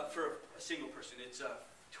 for a single person. It's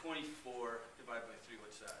 24 divided by 3.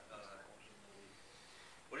 What's that?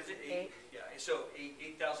 What is it? 8? Yeah. So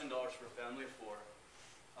 $8,000 for a family of 4.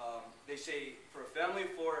 They say for a family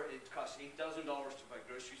of 4, it costs $8,000 to buy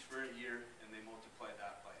groceries for a year, and they multiply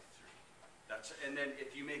that by 3. And then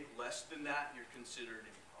if you make less than that, you're considered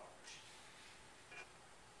impoverished.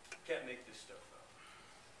 Can't make this stuff up.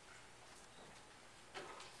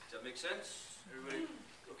 Does that make sense? Everybody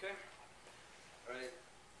okay? All right.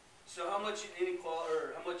 So how much inequality,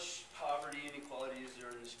 or how much poverty inequality is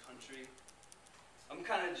there in this country? I'm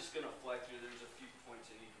kind of just going to fly through. There's a few points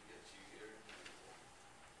I need to get to here.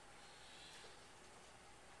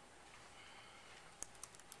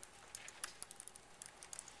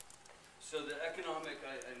 So the economic,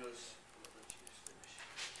 I noticed, I'll let you just finish.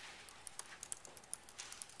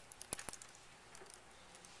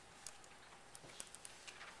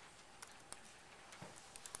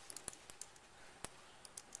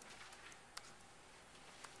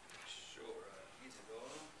 Sure, easy go.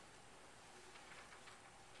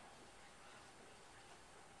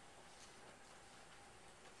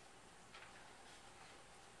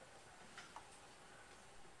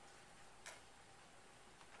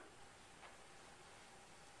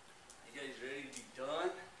 Ready to be done?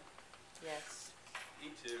 Yes. Me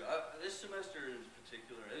too. This semester in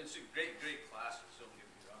particular, it's a great class, so don't get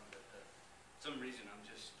me wrong, but for some reason I'm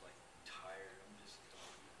just like tired. I'm just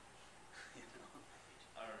done. You know?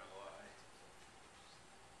 I don't know why.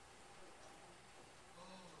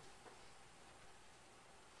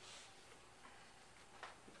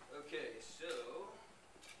 Okay, so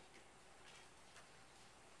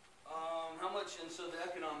how much, and so the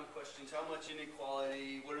economic questions, how much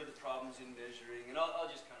inequality, what are the problems in measuring, and I'll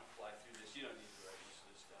just kind of fly through this. You don't need to write most of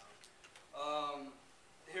this down.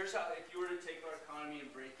 Here's how, if you were to take our economy and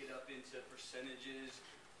break it up into percentages,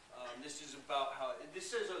 this is about how, this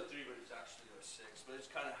says 03, but it's actually 06, but it's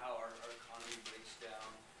kind of how our economy breaks down.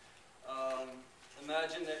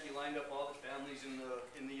 Imagine that you lined up all the families in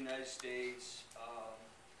the United States,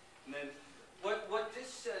 and then what this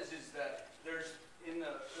says is that there's, in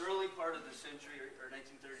the early part of the century, or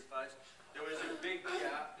 1935, there was a big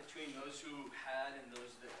gap between those who had and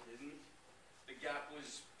those that didn't. The gap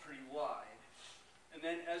was pretty wide. And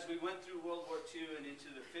then as we went through World War II and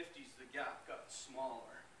into the 50s, the gap got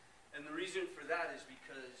smaller. And the reason for that is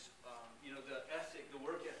because, the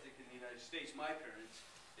work ethic in the United States, my parents,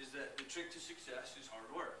 is that the trick to success is hard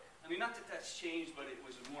work. I mean, not that that's changed, but it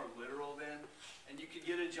was more literal then. And you could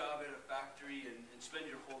get a job at a factory and spend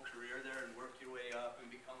your whole career there and work your way up and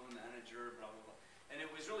become a manager, blah, blah, blah. And it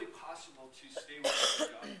was really possible to stay with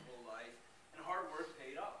your job your whole life. And hard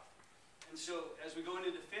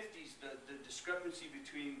discrepancy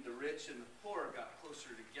between the rich and the poor got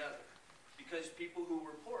closer together because people who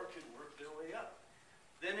were poor could work their way up.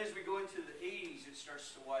 Then as we go into the 80s, it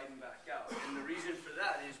starts to widen back out. And the reason for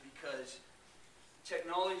that is because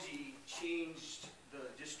technology changed the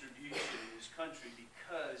distribution in this country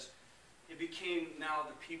because it became now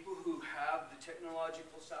the people who have the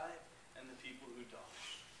technological side and the people who don't.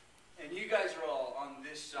 And you guys are all on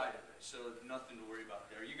this side of it, so nothing to worry about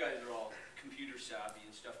there. You guys are all computer savvy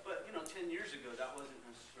and stuff. But, 10 years ago, that wasn't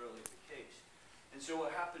necessarily the case. And so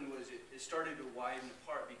what happened was it started to widen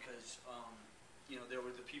apart because there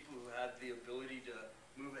were the people who had the ability to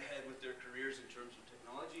move ahead with their careers in terms of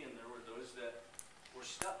technology, and there were those that were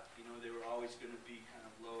stuck. They were always going to be kind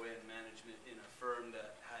of low-end management in a firm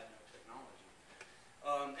that had no technology.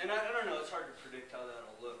 And I don't know, it's hard to predict how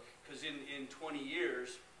that'll look, because in 20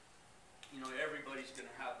 years, everybody's going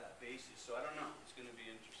to have that basis. So I don't know, it's going to be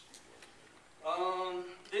interesting.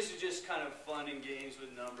 This is just kind of fun and games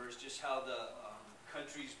with numbers, just how the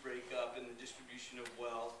countries break up in the distribution of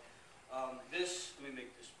wealth. Let me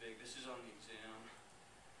make this big. This is on the exam.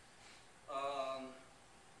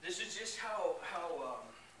 This is just how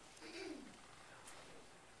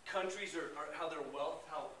countries how their wealth,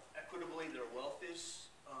 how equitably their wealth is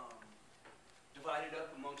divided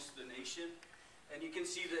up amongst the nation. And you can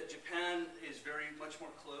see that Japan is very much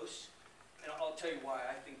more close. And I'll tell you why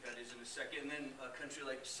I think that is in a second. And then a country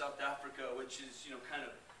like South Africa, which is, kind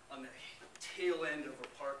of on the tail end of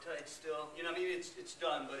apartheid still. It's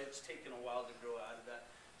done, but it's taken a while to grow out of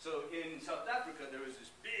that. So in South Africa, there was this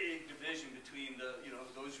big division between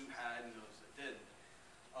those who had and those that didn't.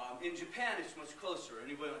 In Japan, it's much closer.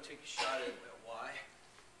 Anybody want to take a shot at why?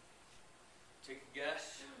 Take a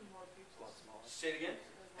guess? Say it again?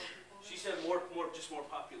 She said just more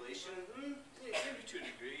population. Maybe to a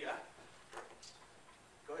degree, yeah.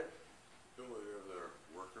 Go ahead. Ability of their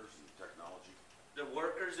workers and technology. The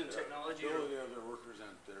workers and technology? Ability of their workers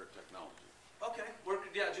and their technology. Okay,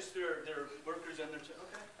 just their workers and their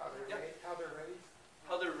okay. How they're raised?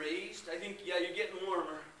 How they're raised? I think, you're getting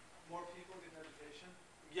warmer. More people get education.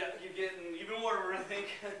 Yeah, you're getting even warmer, I think.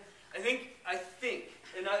 I think,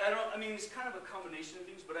 and it's kind of a combination of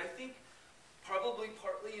things, but I think probably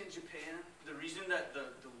partly in Japan, the reason that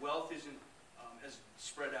the wealth isn't as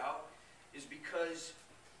spread out is because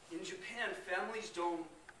in Japan, families don't,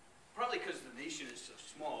 probably because the nation is so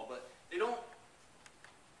small, but they don't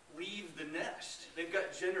leave the nest. They've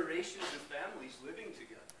got generations of families living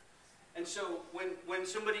together. And so when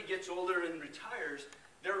somebody gets older and retires,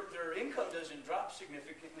 their income doesn't drop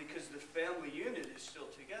significantly because the family unit is still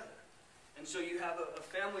together. And so you have a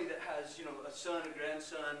family that has, a son, a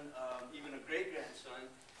grandson, even a great-grandson.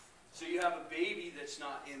 So you have a baby that's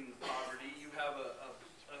not in poverty. You have a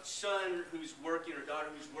son who's working or daughter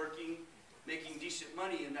who's working, making decent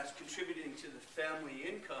money, and that's contributing to the family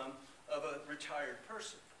income of a retired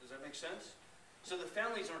person. Does that make sense? So the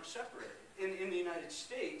families aren't separated. In the United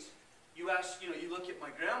States, you look at my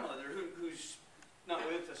grandmother, who's not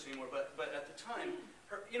with us anymore, but at the time,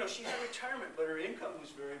 she had retirement, but her income was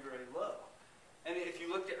very, very low. And if you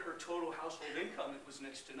looked at her total household income, it was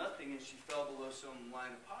next to nothing, and she fell below some line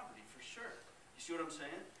of poverty, for sure. You see what I'm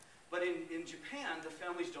saying? But in Japan, the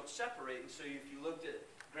families don't separate, and so if you looked at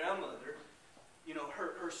grandmother,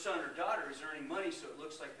 her son or daughter is earning money, so it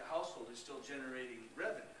looks like the household is still generating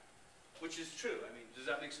revenue, which is true. Does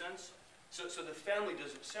that make sense? So the family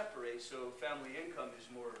doesn't separate, so family income is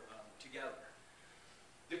more together.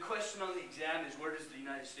 The question on the exam is, where does the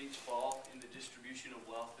United States fall in the distribution of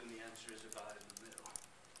wealth? And the answer is about in the middle.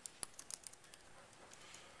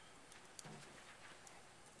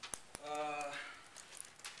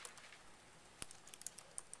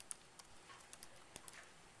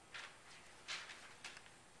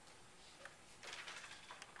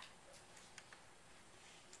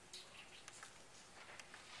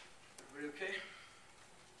 Everybody okay?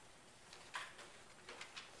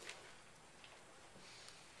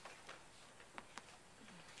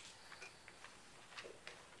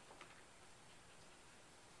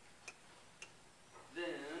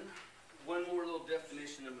 One more little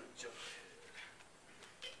definition, I'm going to jump ahead.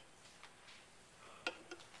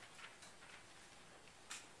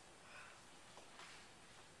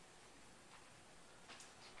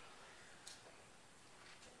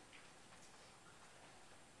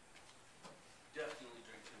 Definitely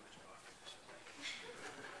drink too much coffee this morning.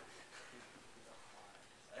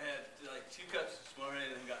 I had 2 cups this morning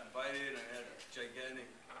and got invited, and I had a gigantic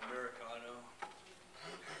Americano.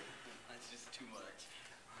 That's just too much.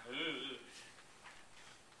 What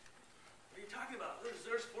are you talking about?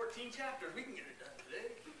 There's 14 chapters. We can get it done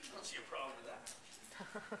today. I don't see a problem with that.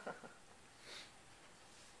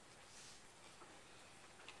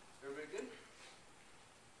 Everybody good?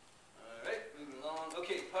 All right, moving along.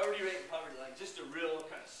 Okay, poverty rate and poverty line. Just a real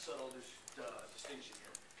kind of subtle distinction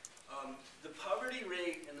here. The poverty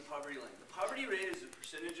rate and the poverty line. The poverty rate is the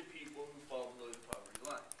percentage of people who fall below the poverty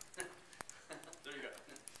line. There you go.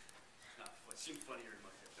 It seemed funnier in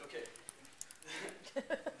my head. Okay.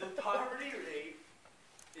 The poverty rate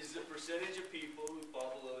is the percentage of people who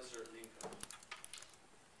fall below a certain income.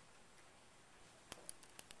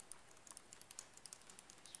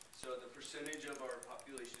 So the percentage of our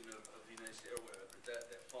population of the United States or whatever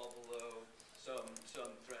that fall below some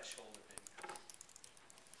threshold of income.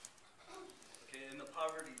 Okay, and the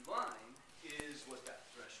poverty line is what that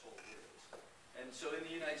threshold is. And so in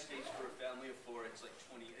the United States, for a family of 4, it's like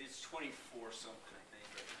 24 something, I think,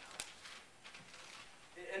 right now.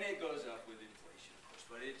 And it goes up with inflation, of course,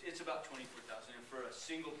 but it's about 24,000. And for a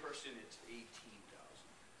single person, it's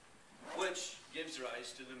 18,000, which gives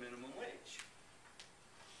rise to the minimum wage.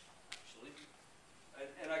 Actually,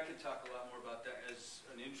 and I could talk a lot more about that as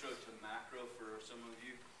an intro to macro for some of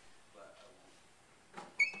you, but I won't.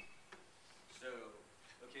 So,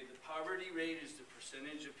 okay, the poverty rate is the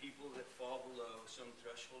percentage of people that fall below some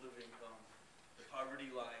threshold of income. The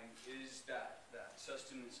poverty line is that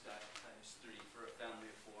sustenance diet times 3 for a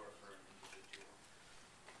family of 4 for an individual.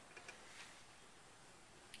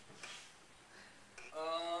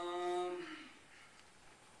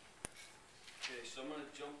 Okay, so I'm going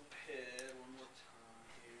to jump ahead one more time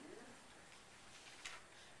here.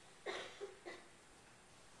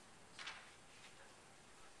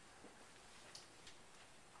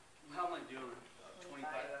 How am I doing? 25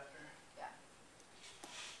 after? Yeah.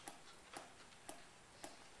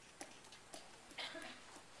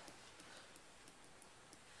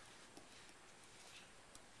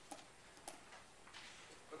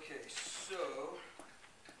 Okay, so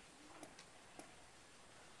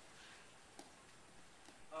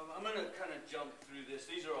I'm going to kind of jump through this.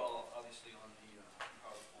 These are all obviously on the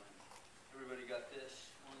PowerPoint. Everybody got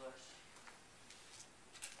this, more or less?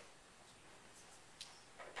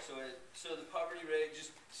 So the poverty rate,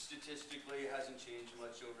 just statistically, hasn't changed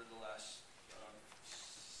much over the last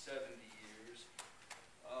 70 years.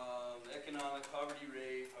 Economic poverty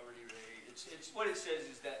rate. It's what it says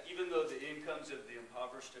is that even though the incomes of the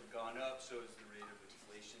impoverished have gone up, so has the rate of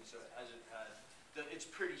inflation. So it hasn't had. It's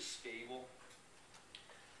pretty stable.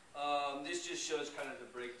 This just shows kind of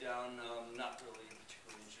the breakdown. Not really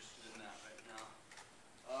particularly interested in that right now.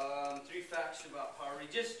 3 facts about poverty.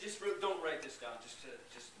 Just don't write this down. Just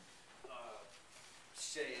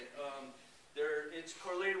say it. It's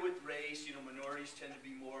correlated with race. You know, minorities tend to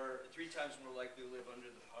be 3 times more likely to live under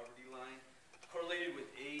the poverty line. Correlated with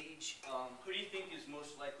age. Who do you think is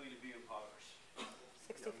most likely to be impoverished?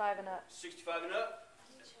 65 and up. 65 and up?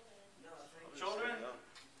 No, I think Children?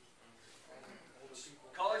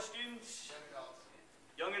 College students?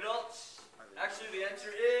 Young adults? Actually, the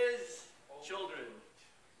answer is children.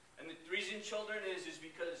 And the reason children is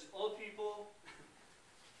because old people,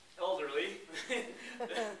 elderly,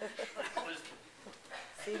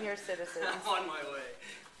 Senior citizens. I'm on my way.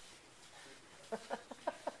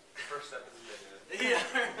 First step is Yeah,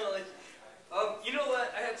 really. You know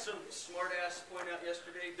what? I had some smart ass point out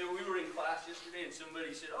yesterday. We were in class yesterday, and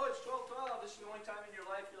somebody said, "Oh, it's 12:12. This is the only time in your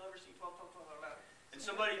life you'll ever see 12:12." And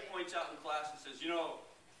somebody points out in class and says, "You know,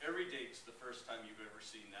 every date's the first time you've ever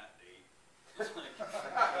seen that date." It's like,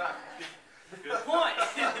 good point.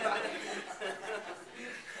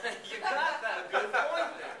 You got that. Good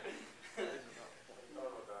point there.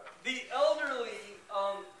 The elderly,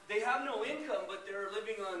 they have no income, but they're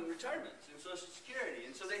living on retirements and Social Security,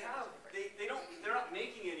 and so they're not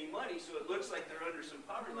making any money, so it looks like they're under some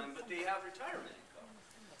poverty line, but they have retirement income.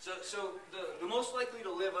 So the most likely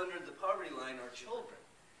to live under the poverty line are children,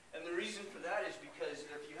 and the reason for that is because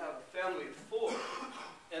if you have a family of 4,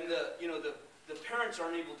 and the parents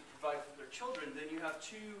aren't able to provide for their children, then you have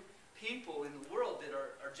 2 people in the world that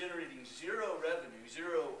are generating 0 revenue,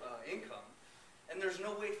 0 income. And there's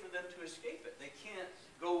no way for them to escape it. They can't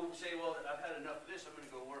go say, well, I've had enough of this, I'm going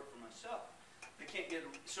to go work for myself. They can't get,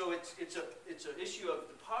 so it's an issue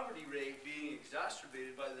of the poverty rate being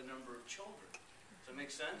exacerbated by the number of children. Does that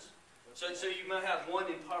make sense? So you might have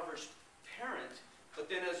 1 impoverished parent,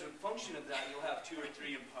 but then as a function of that, you'll have 2 or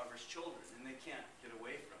 3 impoverished children, and they can't get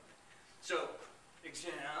away from it. So,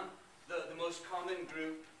 the most common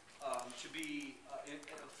group to be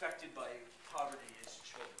affected by poverty is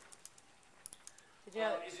children.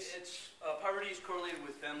 Poverty is correlated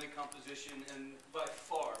with family composition, and by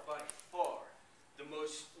far, the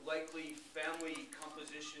most likely family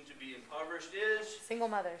composition to be impoverished is? Single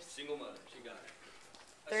mothers. Single mothers, you got it.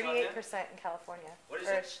 I saw 38% in California. What is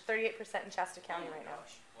or it? 38% in Shasta County Oh my right now.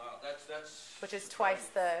 gosh. Wow, that's Which is twice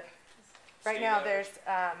the. Right state now, average.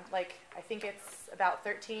 there's like I think it's about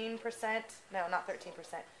 13%. No, not 13%.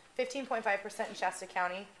 15.5% in Shasta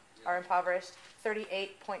County are impoverished.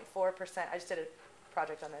 38.4%. I just did a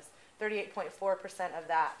project on this. 38.4% of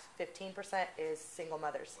that, 15% is single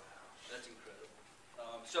mothers. Wow, that's incredible.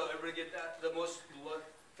 So everybody get that? The most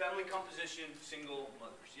family composition, single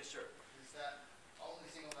mothers. Yes, sir. Is that only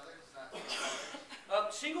single mothers, not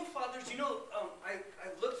single fathers? Single fathers, I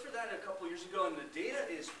looked for that a couple years ago, and the data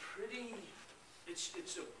is pretty, it's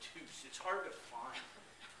obtuse. It's hard to find.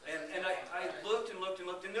 And I looked and looked and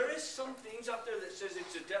looked, and there is some things out there that says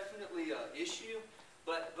it's definitely an issue,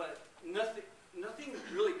 but nothing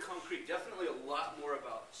really concrete. Definitely a lot more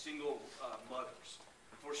about single mothers,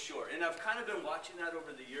 for sure. And I've kind of been watching that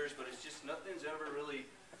over the years, but it's just nothing's ever really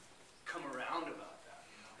come around about that.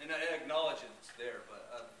 And I acknowledge that it's there, but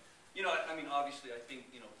I mean, obviously, I think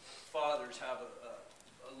fathers have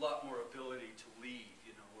a lot more ability to lead,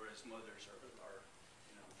 whereas mothers are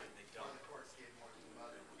they don't. The courts gave more to the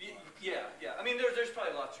mother. Yeah. I mean, there's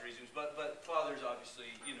probably lots of reasons, but fathers obviously,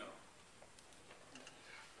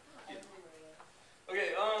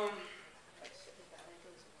 Okay,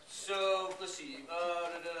 so let's see.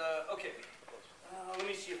 Okay, let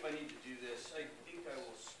me see if I need to do this. I think I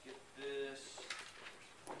will skip this.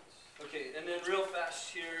 Okay, and then real fast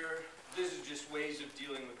here. This is just ways of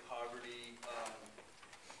dealing with poverty.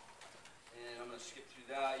 And I'm going to skip through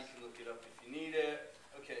that. You can look it up if you need it.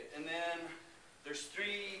 Okay, and then there's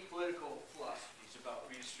 3 political philosophies about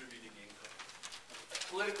redistributing income.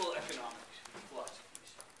 Political economic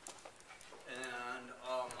philosophies. And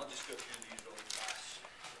I'll just go through these really fast.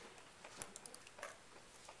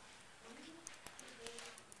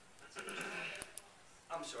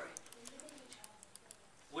 I'm sorry.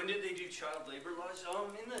 When did they do child labor laws?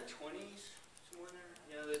 In the 20s, somewhere there.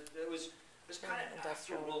 Yeah, that was kind of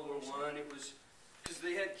after World War I. It was because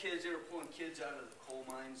they had kids. They were pulling kids out of the coal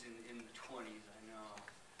mines in the 20s. I know.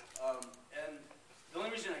 And the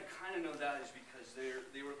only reason I kind of know that is because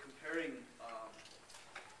they were comparing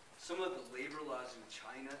some of the labor laws in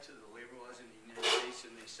China to the labor laws in the United States,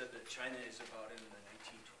 and they said that China is about in the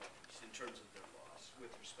 1920s in terms of their laws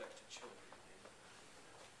with respect to children.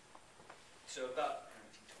 So about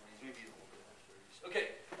 1920s, maybe a little bit in the 30s. Okay,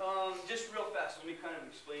 just real fast, let me kind of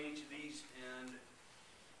explain each of these and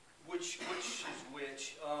which is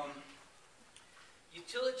which.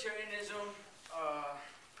 Utilitarianism,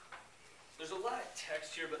 there's a lot of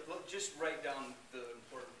text here, but look, just write down the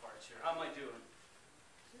important parts here. How am I doing?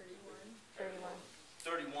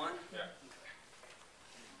 31? Yeah. Okay.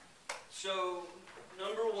 So,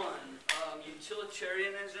 number 1,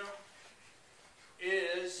 utilitarianism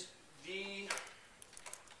is the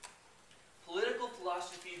political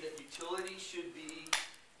philosophy that utility should be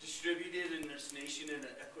distributed in this nation in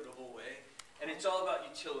an equitable way. And it's all about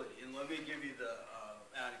utility. And let me give you the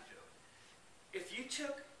anecdote. If you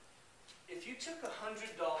took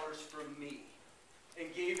 $100 from me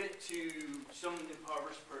and gave it to some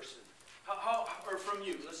impoverished person, or from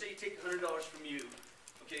you, let's say you take $100 from you,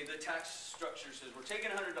 okay, the tax structure says we're taking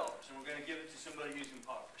 $100 and we're going to give it to somebody who's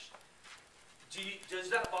impoverished. Does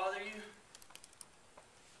that bother you?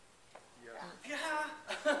 Yeah.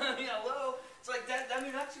 Yeah, hello. It's like that. I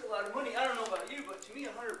mean, that's a lot of money. I don't know about you, but to me,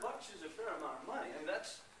 $100 is a fair amount of money. I mean,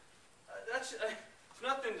 that's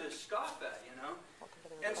nothing to scoff at,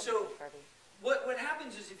 And so, what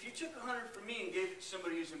happens is, if you took $100 from me and gave it to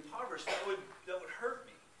somebody who's impoverished, that would hurt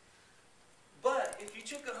me. But if you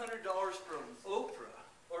took $100 from Oprah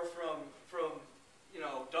or from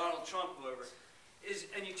Donald Trump, whoever,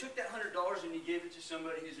 and you took that $100 and you gave it to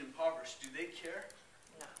somebody who's impoverished, do they care?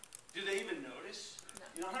 No. Do they even notice?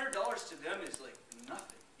 No. $100 to them is like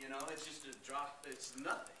nothing. It's just a drop. It's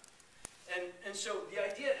nothing. And so the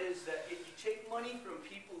idea is that if you take money from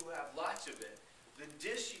people who have lots of it, the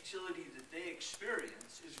disutility that they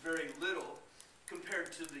experience is very little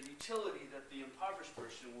compared to the utility that the impoverished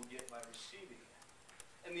person will get by receiving it.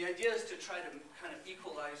 And the idea is to try to kind of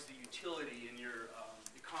equalize the utility in your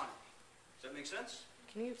economy. Does that make sense?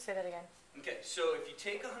 Can you say that again? Okay, so if you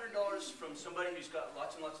take $100 from somebody who's got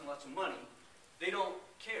lots and lots and lots of money, they don't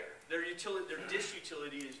care. Their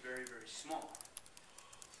disutility is very, very small.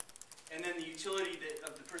 And then the utility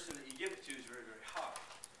of the person that you give it to is very, very high.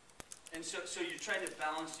 And so you're trying to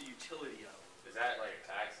balance the utility out. Is that like a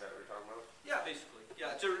tax that we're talking about? Yeah, basically.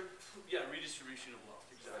 Yeah, it's redistribution of wealth.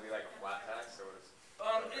 So it'd be like a flat tax, or what is?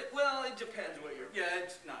 It depends what you're. Yeah,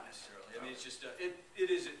 it's not necessarily. I mean, it's just it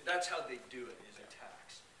is. That's how they do it. Is a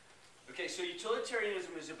tax. Okay, so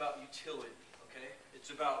utilitarianism is about utility. Okay,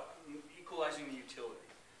 it's about equalizing the utility.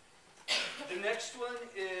 The next one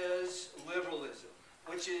is liberalism,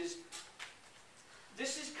 which is,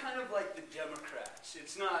 this is kind of like the Democrats.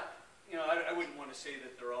 It's not, you know, I wouldn't want to say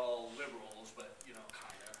that they're all liberals, but, you know,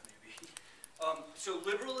 kind of, maybe. So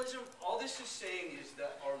liberalism, all this is saying is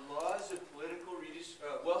that our laws of political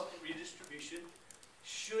wealth redistribution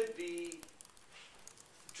should be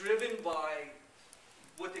driven by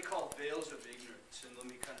what they call veils of ignorance. And let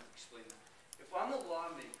me kind of explain that. If I'm a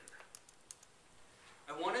lawmaker,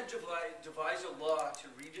 I want to devise a law to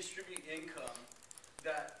redistribute income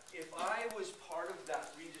that if I was part of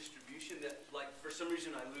that redistribution, that like for some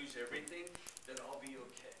reason I lose everything, that I'll be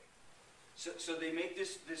okay. So they make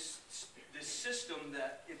this system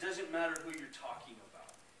that it doesn't matter who you're talking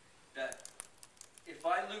about. That if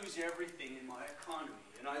I lose everything in my economy,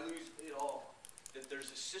 and I lose it all, that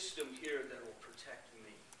there's a system here that will protect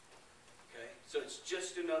me. Okay? So it's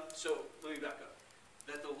just enough. So let me back up.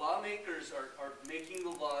 That the lawmakers are making the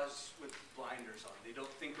laws with blinders on. They don't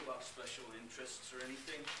think about special interests or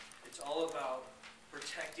anything. It's all about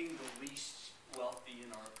protecting the least wealthy in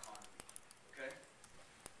our economy. Okay?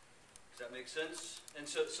 Does that make sense? And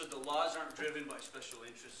so the laws aren't driven by special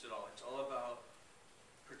interests at all. It's all about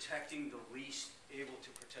protecting the least able to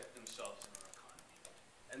protect themselves in our economy.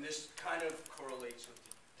 And this kind of correlates with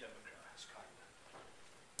the Democrats, kind of.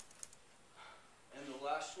 And the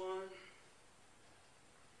last one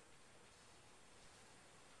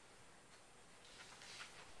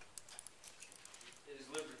is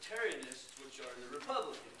libertarianists, which are the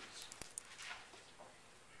Republicans.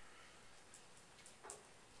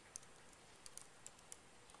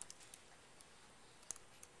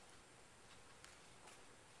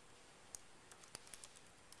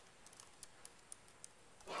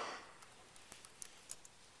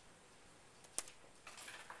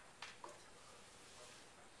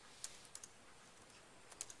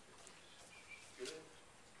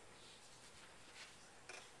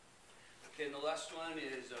 Okay, and the last one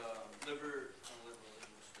is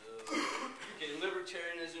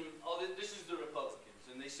libertarianism. This is the Republicans,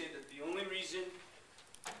 and they say that the only reason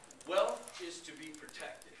wealth is to be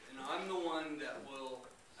protected, and I'm the one that will,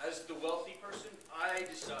 as the wealthy person, I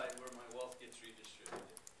decide where my wealth gets redistributed.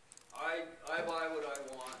 I buy what I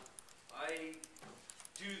want. I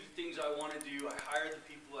do the things I want to do. I hire the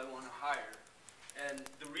people I want to hire, and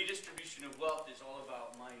the redistribution of wealth is all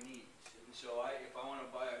about my needs. And so if I want to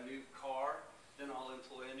buy a new car, then I'll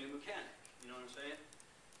employ a new mechanic. You know what I'm saying?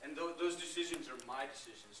 And those decisions are my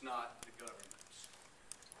decisions, not the government's.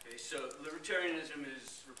 Okay, so libertarianism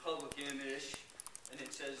is Republican-ish, and it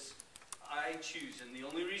says, I choose. And the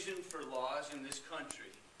only reason for laws in this country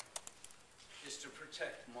is to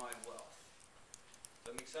protect my wealth. Does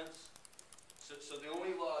that make sense? So the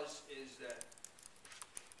only laws is that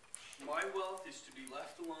my wealth is to be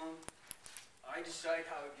left alone. I decide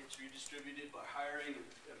how it gets redistributed by hiring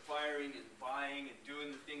and firing and buying and doing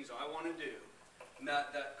the things I want to do. And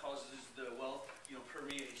that causes the wealth,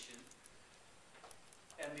 permeation.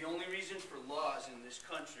 And the only reason for laws in this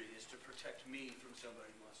country is to protect me from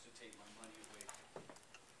somebody who wants to take my money away from me.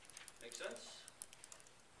 Make sense?